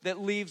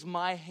that leaves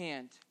my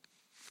hand.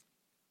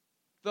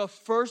 The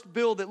first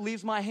bill that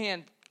leaves my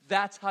hand,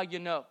 that's how you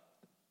know.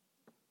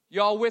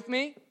 Y'all with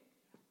me?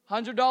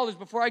 $100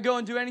 before I go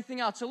and do anything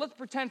else. So let's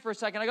pretend for a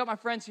second. I got my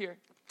friends here.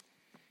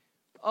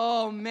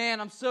 Oh,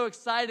 man, I'm so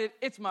excited.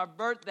 It's my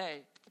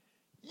birthday.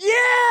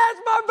 Yeah,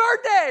 it's my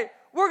birthday.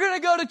 We're going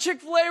to go to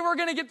Chick-fil-A. We're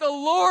going to get the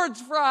Lord's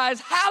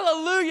fries.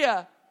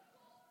 Hallelujah.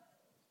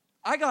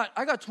 I got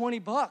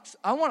 $20.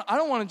 I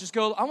don't want to just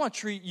go. I want to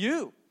treat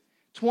you.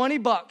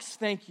 $20.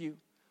 Thank you.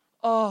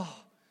 Oh,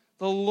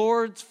 the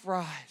Lord's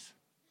fries.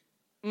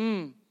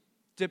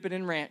 Dip it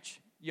in ranch.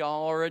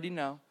 Y'all already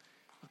know.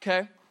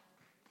 Okay?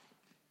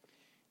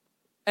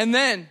 And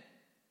then,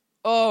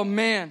 oh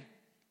man,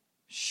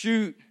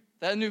 shoot,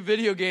 that new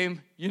video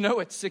game, you know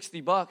it's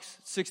 $60,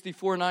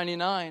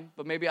 $64.99,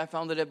 but maybe I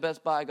found it at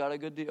Best Buy, got a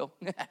good deal.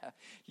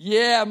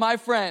 Yeah, my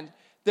friend,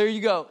 there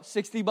you go,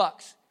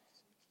 $60.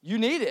 You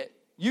need it.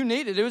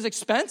 It was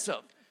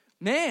expensive.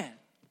 Man.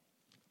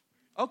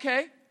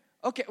 Okay,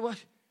 well,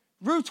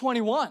 Rue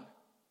 21.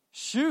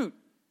 Shoot,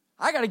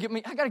 I gotta get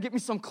me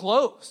some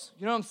clothes.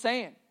 You know what I'm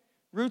saying?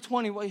 Rue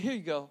 21, here you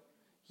go.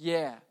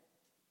 Yeah,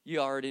 you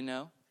already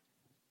know.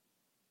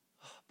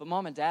 But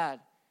mom and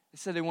dad, they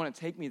said they wouldn't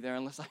take me there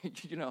unless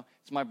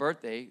it's my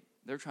birthday.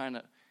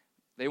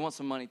 They want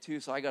some money too,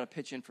 so I got to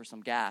pitch in for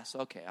some gas.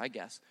 Okay, I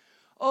guess.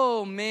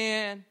 Oh,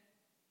 man,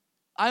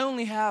 I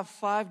only have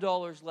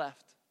 $5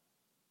 left.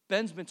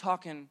 Ben's been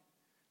talking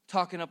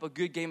up a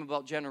good game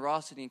about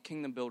generosity and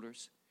kingdom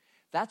builders.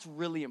 That's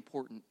really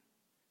important.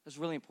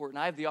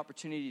 I have the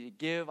opportunity to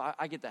give.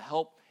 I get to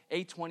help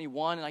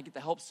A21, and I get to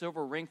help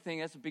Silver Ring thing.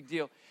 That's a big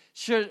deal.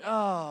 Should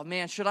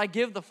I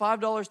give the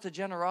 $5 to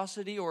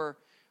generosity or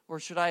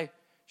should I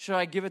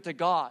give it to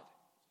God?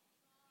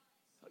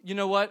 You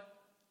know what?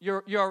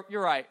 You're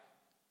right.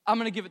 I'm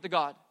going to give it to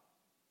God.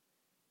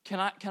 Can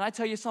I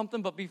tell you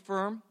something but be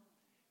firm?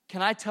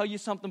 Can I tell you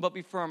something but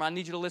be firm? I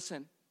need you to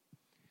listen.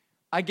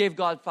 I gave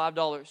God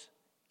 $5.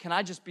 Can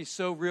I just be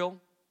so real?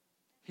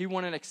 He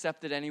wouldn't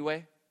accept it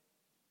anyway.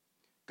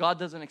 God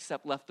doesn't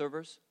accept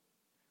leftovers.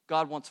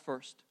 God wants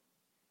first.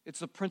 It's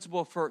the principle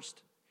of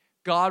first.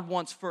 God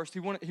wants first. He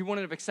wouldn't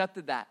have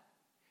accepted that.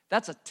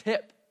 That's a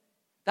tip.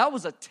 That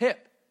was a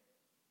tip.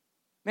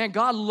 Man,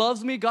 God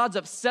loves me. God's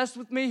obsessed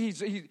with me.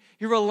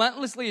 He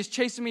relentlessly is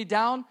chasing me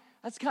down.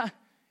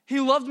 He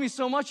loved me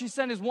so much, he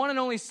sent his one and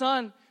only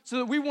son so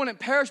that we wouldn't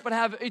perish but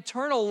have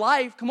eternal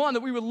life. Come on,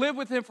 that we would live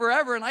with him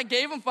forever. And I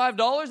gave him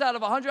 $5 out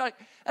of 100.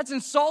 That's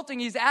insulting.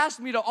 He's asked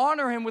me to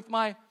honor him with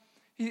out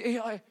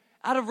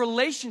of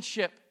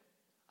relationship.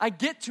 I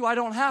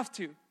don't have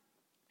to.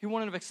 He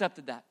wouldn't have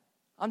accepted that.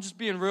 I'm just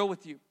being real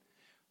with you.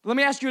 But let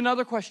me ask you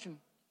another question.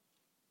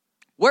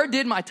 Where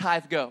did my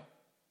tithe go?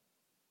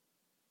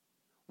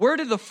 Where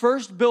did the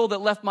first bill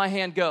that left my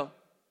hand go?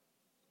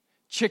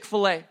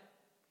 Chick-fil-A.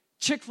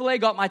 Chick-fil-A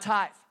got my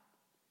tithe.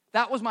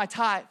 That was my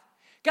tithe.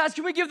 Guys,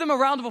 can we give them a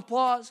round of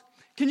applause?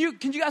 Can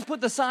you guys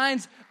put the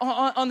signs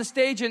on the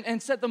stage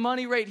and set the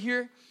money right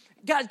here?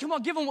 Guys, come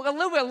on, give them a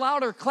little bit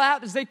louder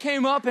clap as they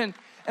came up and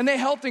they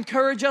helped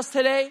encourage us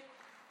today.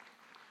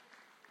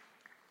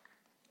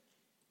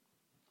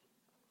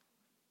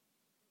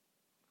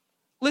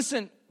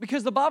 Listen,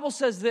 because the Bible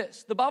says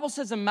this. The Bible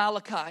says in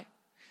Malachi,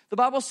 the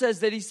Bible says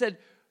that he said,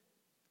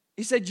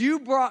 you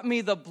brought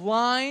me the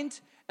blind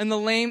and the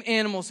lame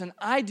animals, and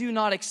I do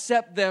not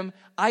accept them.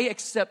 I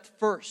accept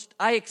first.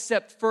 I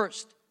accept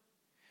first.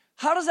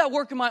 How does that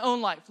work in my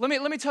own life? Let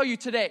me tell you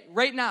today,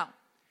 right now.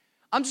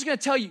 I'm just going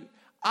to tell you,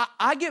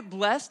 I get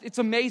blessed. It's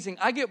amazing.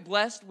 I get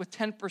blessed with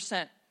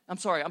 10%. I'm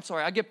sorry.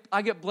 I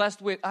get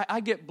blessed with, I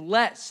get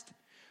blessed.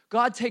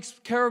 God takes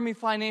care of me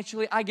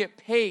financially. I get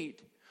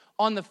paid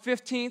on the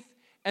 15th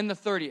and the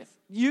 30th.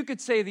 You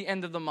could say the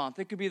end of the month.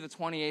 It could be the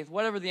 28th,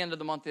 whatever the end of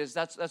the month is.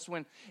 That's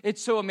when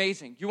it's so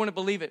amazing. You want to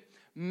believe it.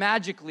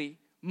 Magically,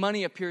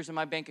 money appears in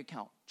my bank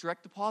account.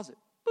 Direct deposit.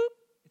 Boop.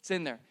 It's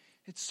in there.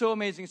 It's so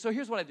amazing. So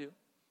here's what I do.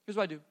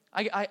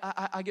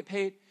 I get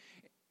paid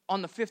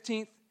on the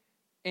 15th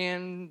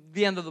and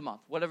the end of the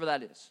month, whatever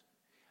that is.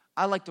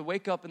 I like to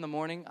wake up in the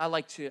morning. I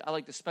like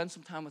to spend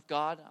some time with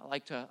God. I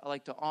like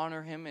to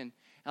honor Him, and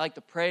I like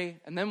to pray.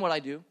 And then what I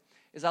do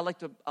is I like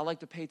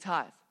to pay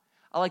tithe.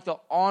 I like to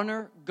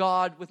honor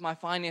God with my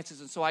finances.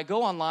 And so I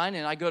go online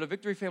and I go to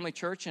Victory Family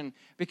Church, and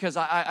because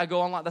I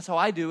go online, that's how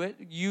I do it.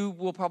 You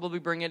will probably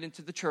bring it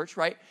into the church,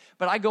 right?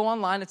 But I go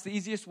online. It's the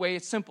easiest way.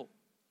 It's simple.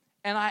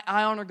 And I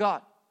honor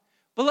God.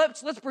 But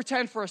let's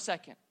pretend for a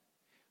second.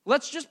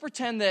 Let's just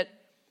pretend that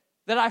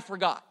I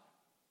forgot.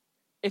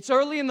 It's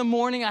early in the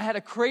morning. I had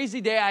a crazy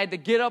day. I had to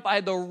get up. I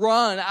had to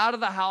run out of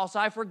the house.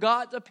 I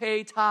forgot to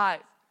pay tithe.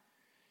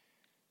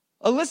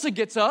 Alyssa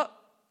gets up.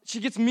 She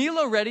gets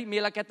Mila ready,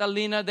 Mila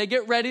Catalina. They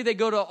get ready. They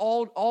go to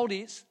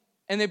Aldi's,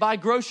 and they buy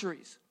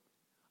groceries.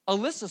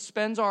 Alyssa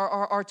spends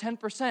our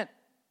 10%.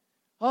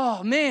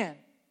 Oh, man.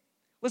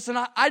 Listen,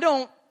 I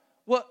don't,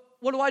 what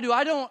do?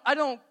 I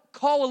don't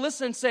call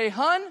Alyssa and say,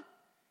 hun,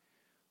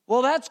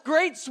 well, that's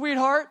great,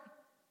 sweetheart.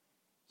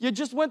 You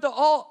just went to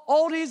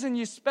Aldi's and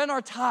you spent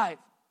our tithe.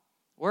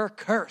 We're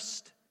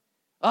cursed.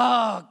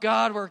 Oh,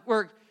 God,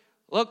 we're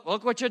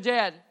look what you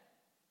did.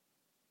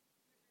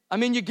 I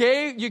mean, you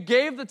gave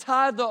the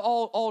tithe to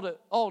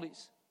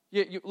Aldi's.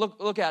 You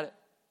look at it.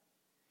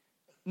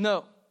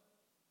 No.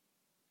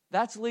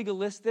 That's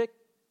legalistic.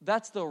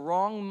 That's the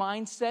wrong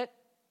mindset.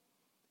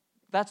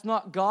 That's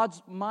not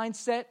God's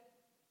mindset.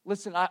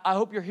 Listen, I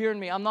hope you're hearing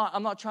me. I'm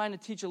not trying to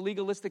teach a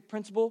legalistic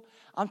principle.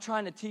 I'm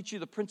trying to teach you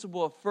the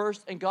principle of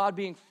first and God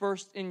being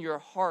first in your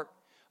heart.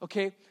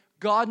 Okay?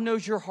 God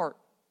knows your heart.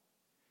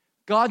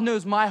 God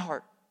knows my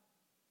heart.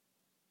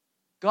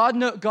 God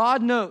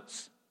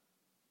knows.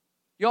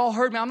 Y'all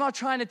heard me. I'm not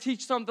trying to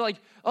teach something like,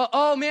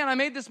 oh man, I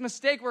made this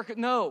mistake.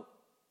 No.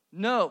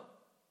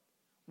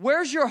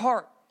 Where's your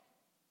heart?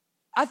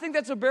 I think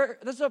that's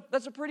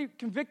a pretty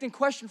convicting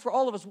question for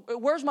all of us.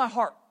 Where's my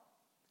heart?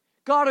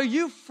 God, are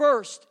you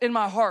first in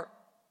my heart?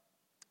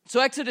 So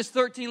Exodus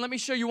 13, let me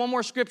show you one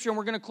more scripture and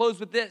we're going to close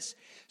with this.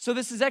 So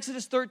this is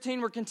Exodus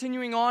 13. We're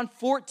continuing on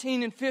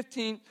 14 and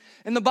 15.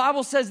 And the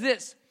Bible says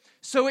this,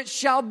 so it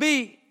shall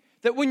be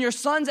that when your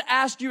sons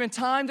ask you in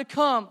time to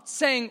come,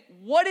 saying,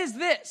 what is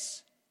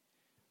this?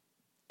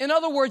 In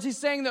other words, he's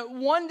saying that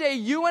one day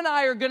you and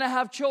I are going to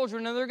have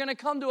children and they're going to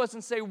come to us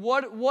and say,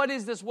 what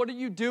is this? What are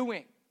you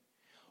doing?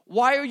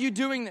 Why are you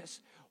doing this?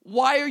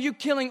 Why are you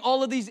killing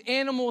all of these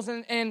animals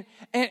and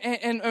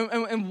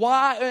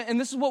why? And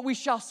this is what we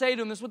shall say to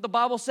them. This is what the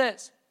Bible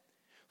says.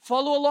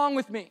 Follow along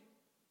with me.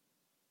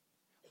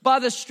 By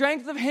the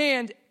strength of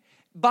hand,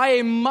 by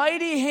a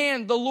mighty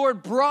hand, the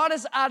Lord brought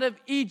us out of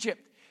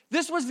Egypt.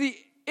 This was the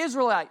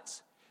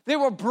Israelites. They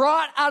were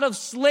brought out of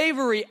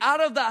slavery, out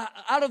of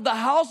the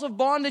house of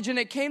bondage, and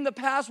it came to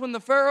pass when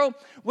the Pharaoh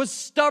was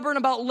stubborn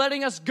about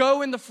letting us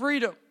go into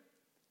freedom,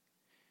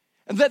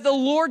 and that the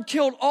Lord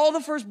killed all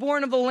the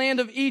firstborn of the land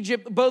of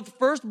Egypt, both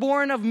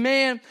firstborn of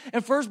man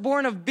and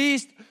firstborn of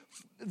beast.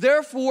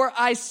 Therefore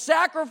I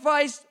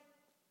sacrificed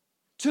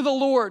to the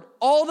Lord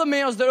all the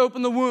males that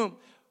opened the womb,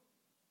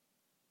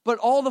 but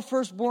all the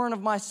firstborn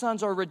of my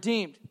sons are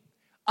redeemed.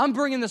 I'm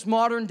bringing this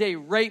modern day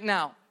right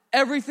now.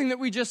 Everything that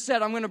we just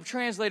said, I'm going to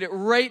translate it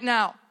right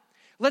now.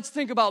 Let's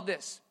think about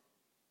this.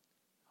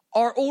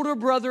 Our older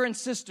brother and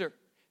sister,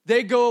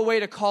 they go away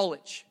to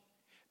college.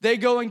 They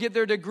go and get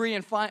their degree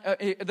and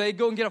they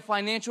go and get a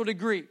financial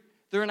degree.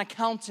 They're an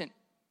accountant.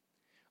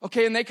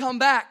 Okay, and they come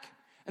back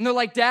and they're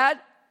like, Dad,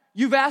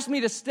 you've asked me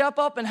to step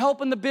up and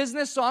help in the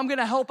business, so I'm going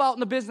to help out in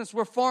the business.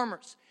 We're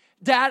farmers.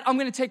 Dad, I'm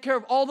going to take care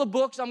of all the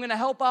books. I'm going to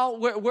help out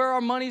where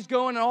our money's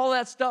going and all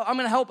that stuff. I'm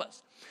going to help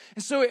us.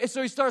 And so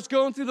he starts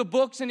going through the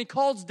books and he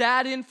calls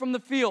Dad in from the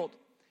field.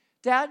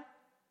 Dad,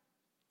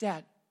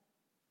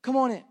 come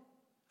on in.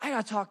 I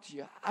got to talk to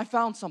you. I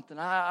found something.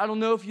 I don't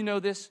know if you know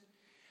this.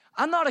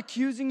 I'm not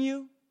accusing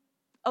you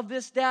of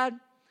this, Dad.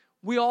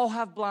 We all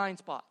have blind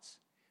spots.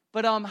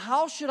 But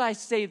how should I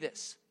say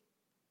this?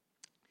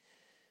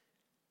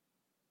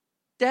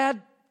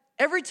 Dad,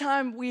 every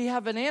time we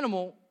have an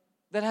animal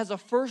that has a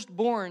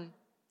firstborn,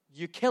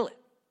 you kill it.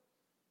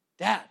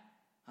 Dad,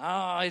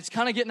 it's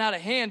kind of getting out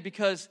of hand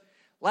because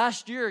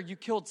last year you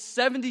killed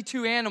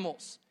 72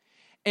 animals.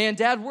 And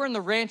Dad, we're in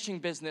the ranching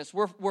business.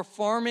 We're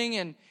farming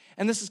and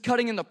this is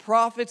cutting in the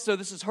profits, so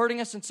this is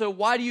hurting us. And so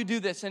why do you do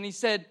this? And he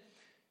said,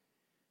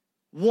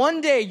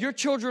 one day your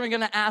children are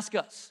going to ask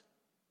us.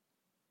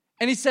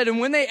 And he said, and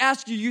when they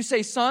ask you, you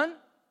say, son,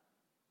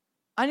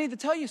 I need to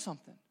tell you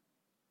something.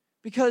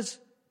 Because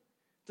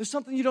there's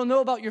something you don't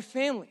know about your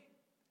family.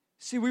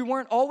 See, we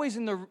weren't always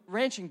in the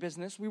ranching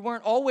business. We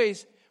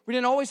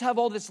didn't always have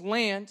all this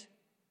land.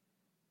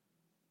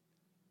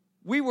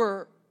 We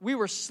were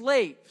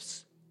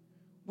slaves.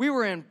 We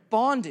were in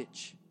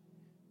bondage.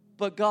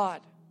 But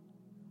God,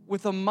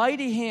 with a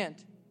mighty hand,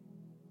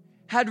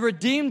 had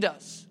redeemed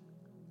us.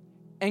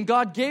 And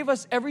God gave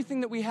us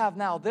everything that we have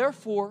now.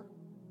 Therefore,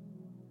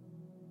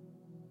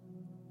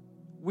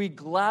 we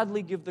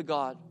gladly give to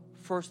God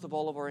first of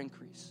all of our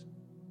increase.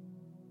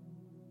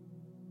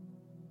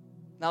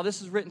 Now,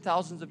 this is written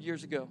thousands of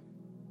years ago.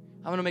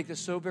 I'm going to make this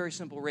so very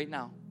simple right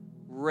now.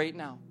 Right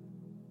now.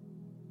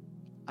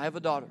 I have a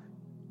daughter,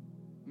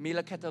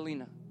 Mila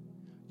Catalina.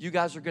 You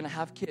guys are going to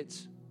have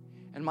kids.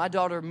 And my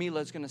daughter,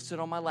 Mila, is going to sit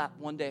on my lap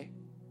one day.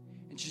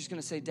 And she's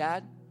going to say,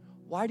 Dad,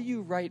 why do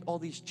you write all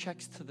these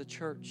checks to the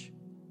church?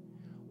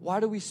 Why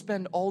do we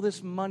spend all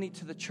this money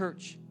to the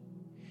church?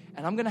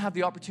 And I'm going to have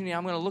the opportunity.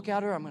 I'm going to look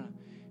at her. I'm going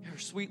to, her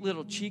sweet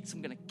little cheeks.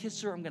 I'm going to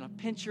kiss her. I'm going to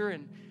pinch her.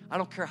 And I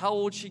don't care how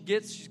old she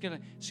gets. She's going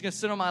to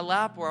sit on my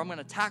lap, or I'm going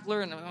to tackle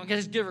her and I'm going to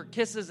just give her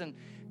kisses and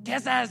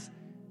kisses.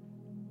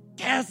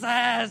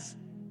 Kisses.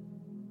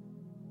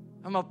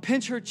 I'm going to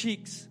pinch her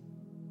cheeks.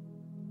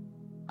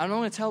 I'm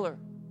going to tell her,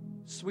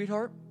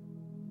 sweetheart,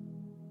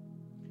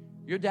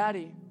 your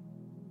daddy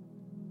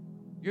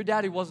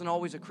wasn't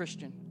always a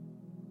Christian.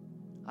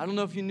 I don't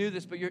know if you knew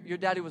this, but your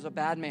daddy was a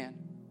bad man.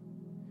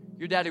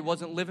 Your daddy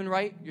wasn't living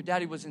right. Your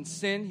daddy was in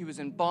sin. He was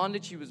in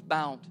bondage. He was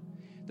bound.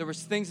 There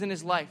was things in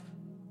his life.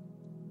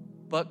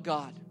 But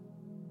God,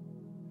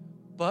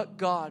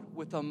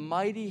 with a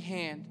mighty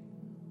hand,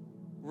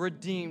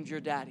 redeemed your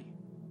daddy.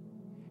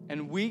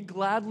 And we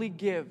gladly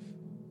give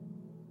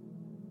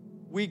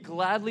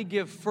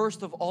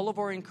first of all of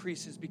our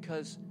increases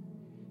because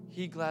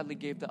he gladly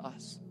gave to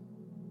us.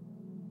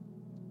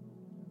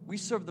 We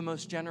serve the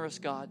most generous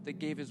God that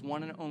gave his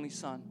one and only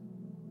son,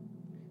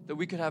 that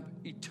we could have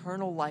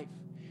eternal life.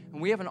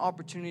 And we have an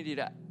opportunity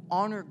to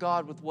honor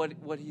God with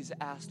what he's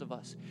asked of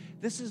us.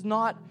 This is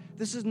not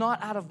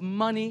out of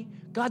money.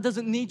 God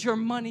doesn't need your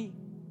money.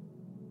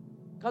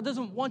 God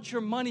doesn't want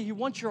your money. He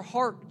wants your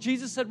heart.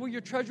 Jesus said, where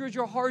your treasure is,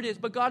 your heart is.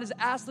 But God has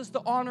asked us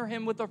to honor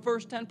him with our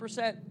first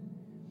 10%.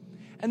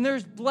 And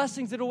there's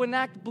blessings that will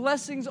enact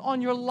blessings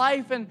on your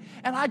life. And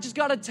I just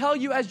got to tell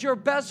you, as your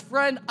best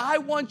friend, I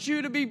want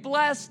you to be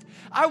blessed.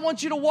 I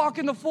want you to walk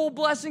in the full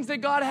blessings that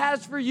God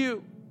has for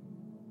you.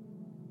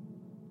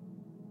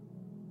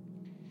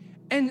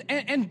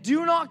 And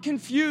do not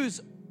confuse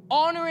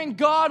honoring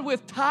God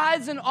with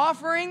tithes and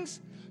offerings.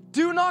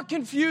 Do not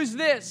confuse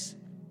this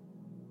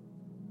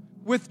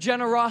with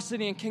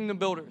generosity and kingdom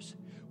builders.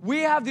 We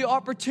have the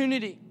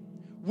opportunity.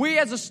 We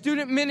as a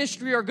student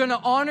ministry are going to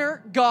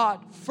honor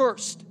God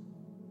first.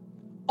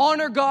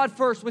 Honor God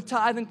first with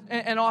tithe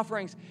and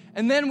offerings.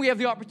 And then we have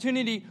the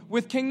opportunity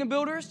with kingdom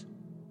builders.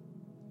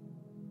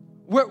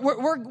 We're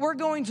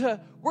going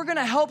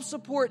to help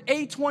support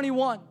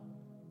A21.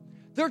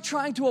 They're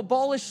trying to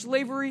abolish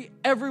slavery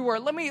everywhere.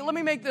 Let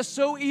me make this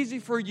so easy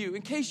for you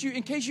in case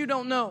you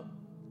don't know.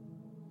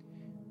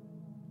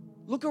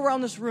 Look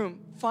around this room,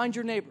 find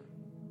your neighbor.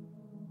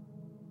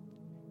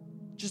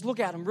 Just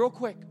look at him real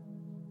quick.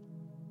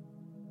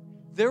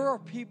 There are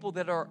people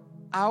that are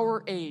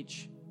our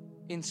age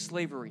in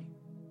slavery,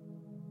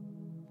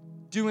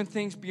 doing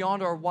things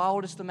beyond our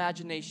wildest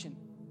imagination.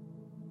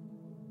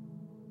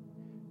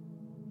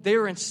 They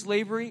are in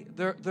slavery,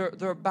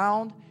 they're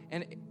bound,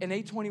 and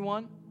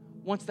A21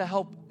 wants to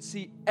help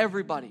see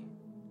everybody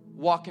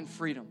walk in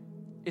freedom.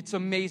 It's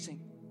amazing.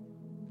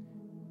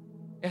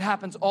 It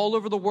happens all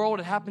over the world.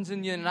 It happens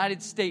in the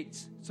United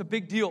States. It's a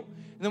big deal.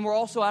 And then we're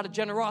also out of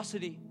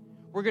generosity.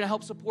 We're going to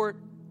help support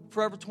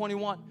Forever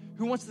 21,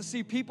 who wants to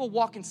see people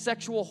walk in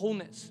sexual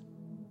wholeness.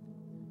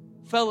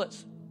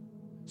 Fellas,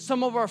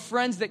 some of our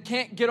friends that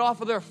can't get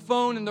off of their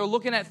phone and they're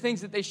looking at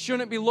things that they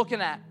shouldn't be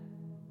looking at.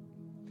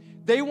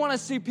 They want to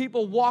see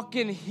people walk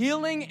in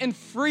healing and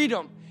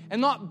freedom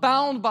and not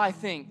bound by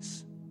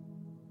things.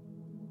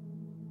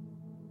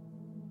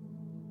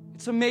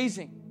 It's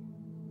amazing.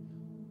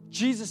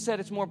 Jesus said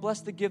it's more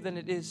blessed to give than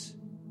it is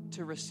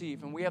to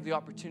receive. And we have the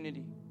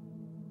opportunity.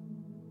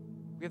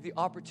 We have the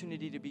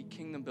opportunity to be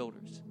kingdom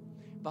builders.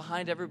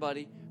 Behind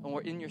everybody, and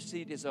we're in your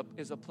seat, is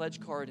a pledge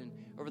card. And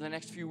over the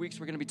next few weeks,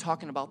 we're going to be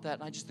talking about that.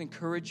 And I just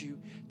encourage you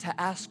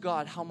to ask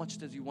God, how much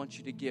does he want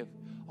you to give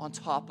on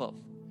top of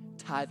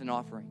tithe and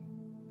offering?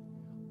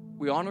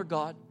 We honor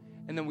God,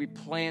 and then we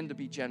plan to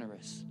be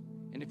generous.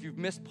 And if you've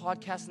missed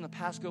podcasts in the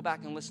past, go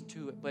back and listen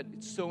to it. But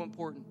it's so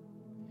important.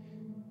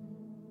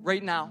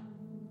 Right now,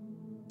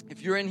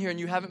 if you're in here and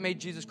you haven't made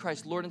Jesus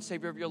Christ Lord and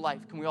Savior of your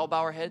life, can we all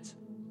bow our heads?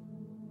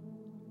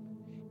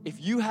 If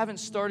you haven't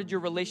started your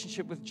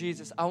relationship with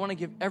Jesus, I want to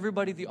give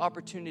everybody the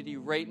opportunity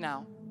right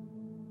now.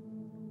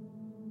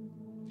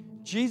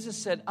 Jesus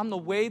said, I'm the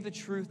way, the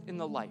truth, and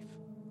the life.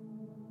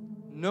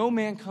 No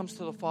man comes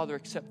to the Father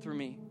except through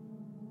me.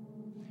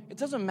 It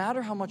doesn't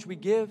matter how much we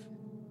give.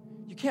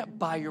 You can't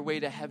buy your way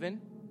to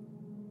heaven.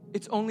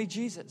 It's only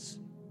Jesus.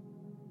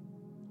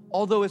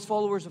 Although as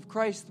followers of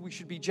Christ, we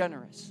should be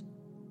generous.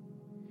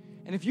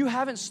 And if you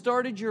haven't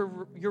started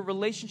your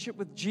relationship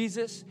with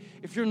Jesus,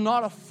 if you're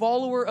not a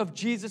follower of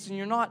Jesus and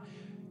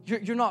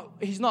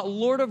He's not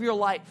Lord of your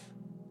life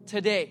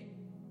today,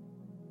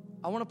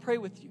 I want to pray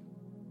with you.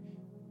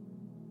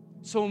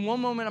 So in one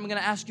moment, I'm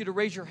going to ask you to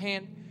raise your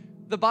hand.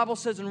 The Bible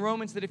says in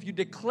Romans that if you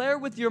declare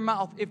with your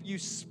mouth, if you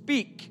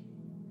speak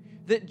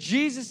that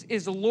Jesus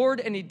is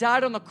Lord and He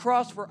died on the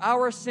cross for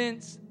our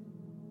sins,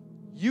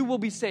 you will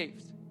be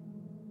saved.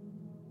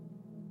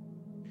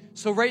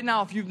 So right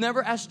now, if you've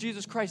never asked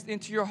Jesus Christ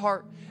into your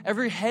heart,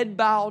 every head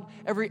bowed,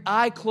 every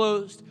eye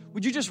closed,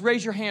 would you just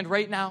raise your hand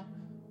right now?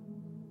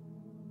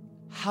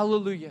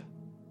 Hallelujah.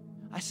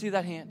 I see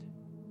that hand.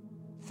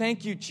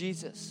 Thank you,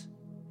 Jesus.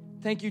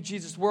 Thank you,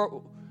 Jesus.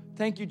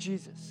 Thank you,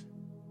 Jesus.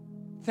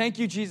 Thank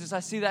you, Jesus. I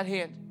see that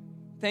hand.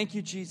 Thank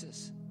you,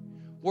 Jesus.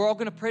 We're all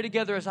going to pray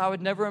together as I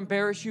would never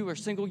embarrass you or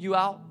single you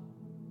out.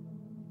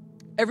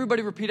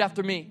 Everybody repeat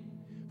after me.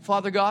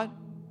 Father God,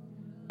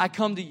 I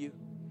come to you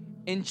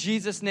in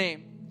Jesus'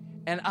 name,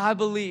 and I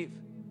believe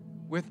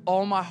with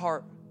all my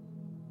heart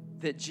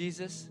that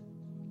Jesus,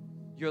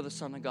 you're the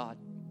Son of God.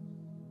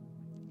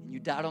 And you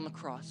died on the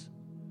cross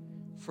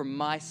for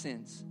my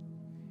sins,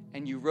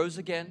 and you rose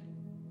again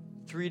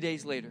 3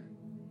 days later.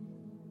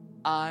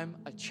 I'm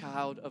a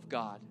child of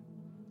God,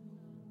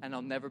 and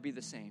I'll never be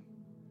the same.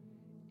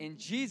 In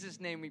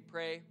Jesus' name we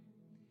pray.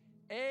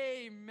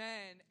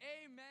 Amen.